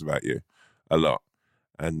cares about you a lot,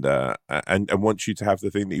 and wants you to have the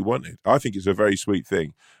thing that you wanted. I think it's a very sweet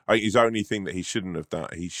thing. I think his only thing that he shouldn't have done,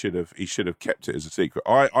 he should have kept it as a secret.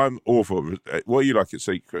 I'm awful. What are you like at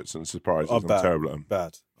secrets and surprises? I'm terrible at them.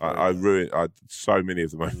 Bad. I ruined. So many of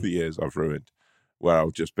them over the years I've ruined. Where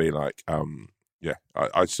I'll just be like,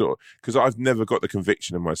 I sort of, because I've never got the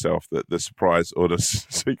conviction in myself that the surprise or the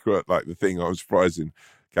secret, like the thing I was surprising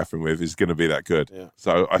Catherine with, is going to be that good. Yeah.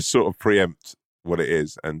 So I sort of preempt what it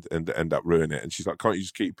is and end up ruining it. And she's like, can't you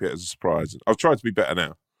just keep it as a surprise? I've tried to be better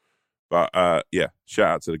now. But shout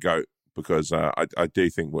out to the goat, because I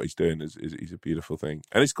do think what he's doing is a beautiful thing.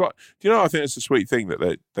 And it's quite, I think it's a sweet thing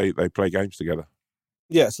that they play games together.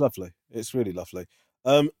 Yeah, it's lovely. It's really lovely.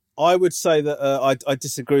 I would say that I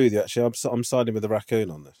disagree with you, actually. I'm siding with the raccoon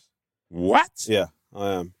on this. What? Yeah,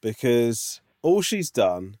 I am. Because all she's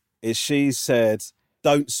done is she's said,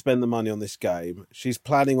 don't spend the money on this game. She's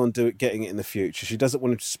planning on getting it in the future. She doesn't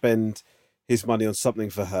want him to spend his money on something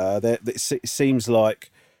for her. It seems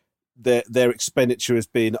like their expenditure has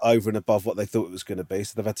been over and above what they thought it was going to be,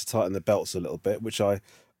 so they've had to tighten the belts a little bit, which I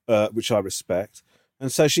respect.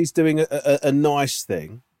 And so she's doing a nice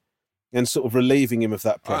thing. and sort of relieving him of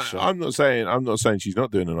that pressure. I'm not saying she's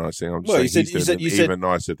not doing a nice thing. I'm Well, saying he's doing an even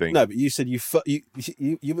nicer thing. No, but you said you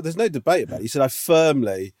there's no debate about it. You said I'm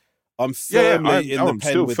firmly in the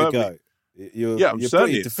pen with the goat. You're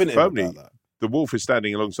pretty definitive about that. The wolf is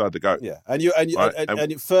standing alongside the goat. Yeah, and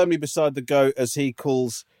you're firmly beside the goat, as he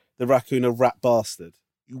calls the raccoon a rat bastard.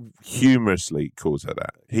 Humorously calls her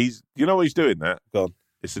that. You know why he's doing that? Go on.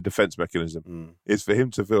 It's a defense mechanism. It's for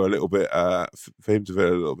him to feel a little bit,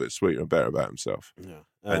 sweeter and better about himself. Yeah,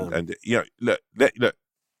 and you know, look.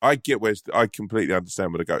 I completely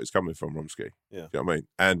understand where the goat is coming from, Romsky. Yeah, you know what I mean,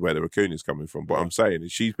 and where the raccoon is coming from. What I'm saying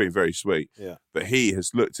is, she's been very sweet. Yeah, but he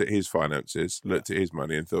has looked at his finances, looked at his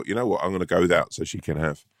money, and thought, you know what, I'm going to go without so she can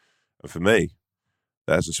have. And for me,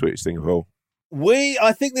 that's the sweetest thing of all.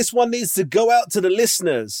 I think this one needs to go out to the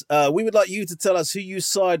listeners. We would like you to tell us who you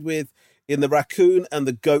side with in the raccoon and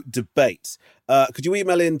the goat debate. Could you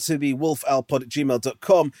email in to the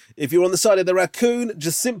wolfowlpod@gmail.com? If you're on the side of the raccoon,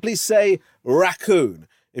 just simply say raccoon.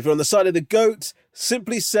 If you're on the side of the goat,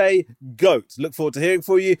 simply say goat. Look forward to hearing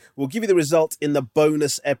from you. We'll give you the result in the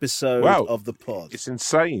bonus episode of the pod. It's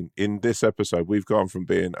insane. In this episode, we've gone from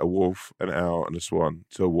being a wolf, an owl, and a swan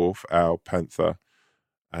to a wolf, owl, panther,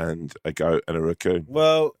 and a goat and a raccoon.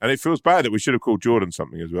 Well, and it feels bad that we should have called Jordan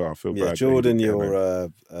something as well. I feel bad. Jordan, you're a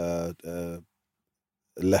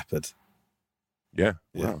leopard. Yeah.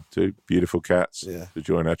 Wow. 2 beautiful cats to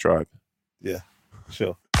join our tribe. Yeah,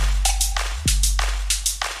 sure.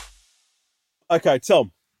 Okay,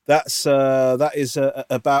 Tom, that is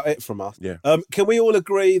about it from us. Yeah. Can we all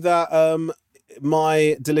agree that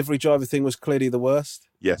my delivery driver thing was clearly the worst?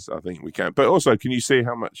 Yes, I think we can. But also, can you see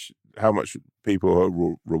how much people are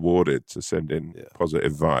rewarded to send in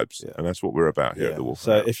positive vibes? Yeah. And that's what we're about here at the Wolf.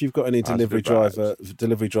 So if you've got any delivery driver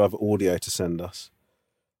audio to send us,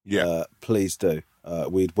 please do.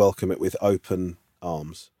 We'd welcome it with open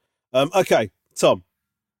arms. Okay, Tom,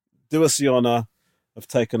 do us the honour of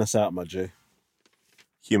taking us out, my Jew.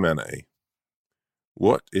 Humanity.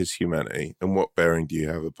 What is humanity, and what bearing do you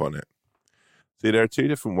have upon it? See, there are 2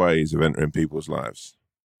 different ways of entering people's lives.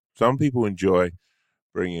 Some people enjoy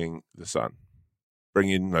bringing the sun,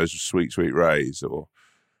 bringing those sweet, sweet rays, or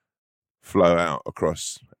flow out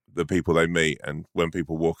across the people they meet, and when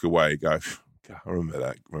people walk away, go, I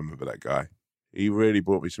remember that guy. He really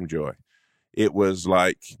brought me some joy. It was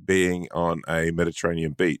like being on a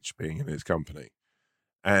Mediterranean beach, being in his company.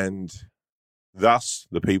 And thus,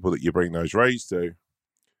 the people that you bring those rays to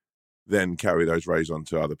then carry those rays on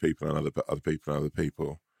to other people and other people and other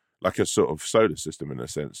people, like a sort of solar system in a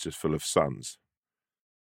sense, just full of suns.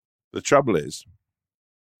 The trouble is,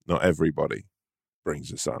 not everybody brings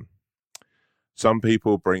the sun. Some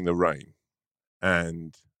people bring the rain,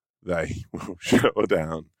 and they will shut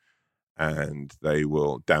down, and they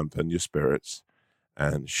will dampen your spirits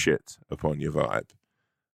and shit upon your vibe,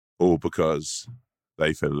 all because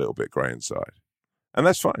they feel a little bit grey inside. And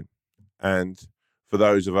that's fine. And for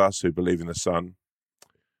those of us who believe in the sun,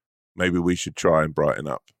 maybe we should try and brighten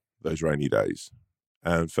up those rainy days.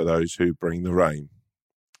 And for those who bring the rain,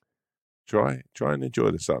 try and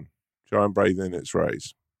enjoy the sun. Try and bathe in its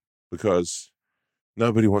rays, because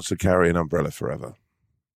nobody wants to carry an umbrella forever.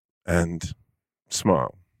 And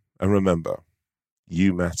smile. And remember,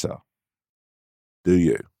 you matter. Do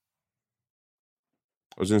you?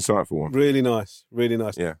 It was an insightful one. Really nice. Really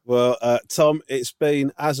nice. Yeah. Well, Tom, it's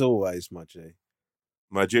been, as always, my G.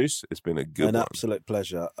 My juice, it's been a good one. An absolute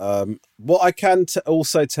pleasure. What I can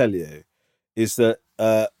also tell you is that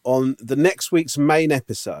on the next week's main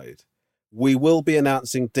episode, we will be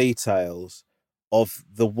announcing details of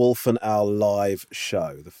the Wolf and Owl live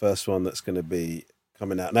show, the first one that's going to be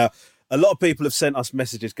coming out. Now, a lot of people have sent us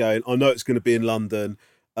messages going, I know it's going to be in London.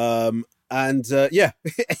 It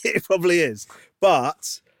probably is.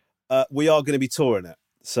 But we are going to be touring it.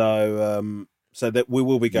 So that we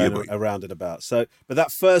will be going around and about. But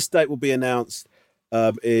that first date will be announced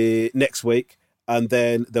next week, and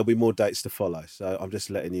then there'll be more dates to follow. So I'm just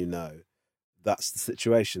letting you know that's the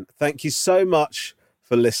situation. Thank you so much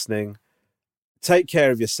for listening. Take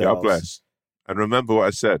care of yourselves. God bless. And remember what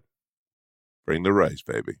I said. Bring the rays,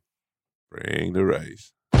 baby. Bring the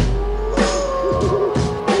rays.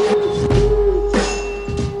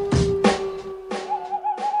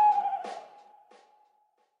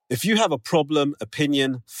 If you have a problem,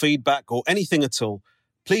 opinion, feedback, or anything at all,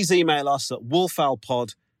 please email us at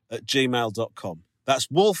wolfowlpod@gmail.com. That's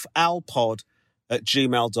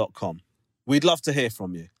wolfowlpod@gmail.com. We'd love to hear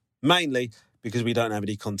from you, mainly because we don't have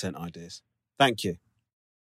any content ideas. Thank you.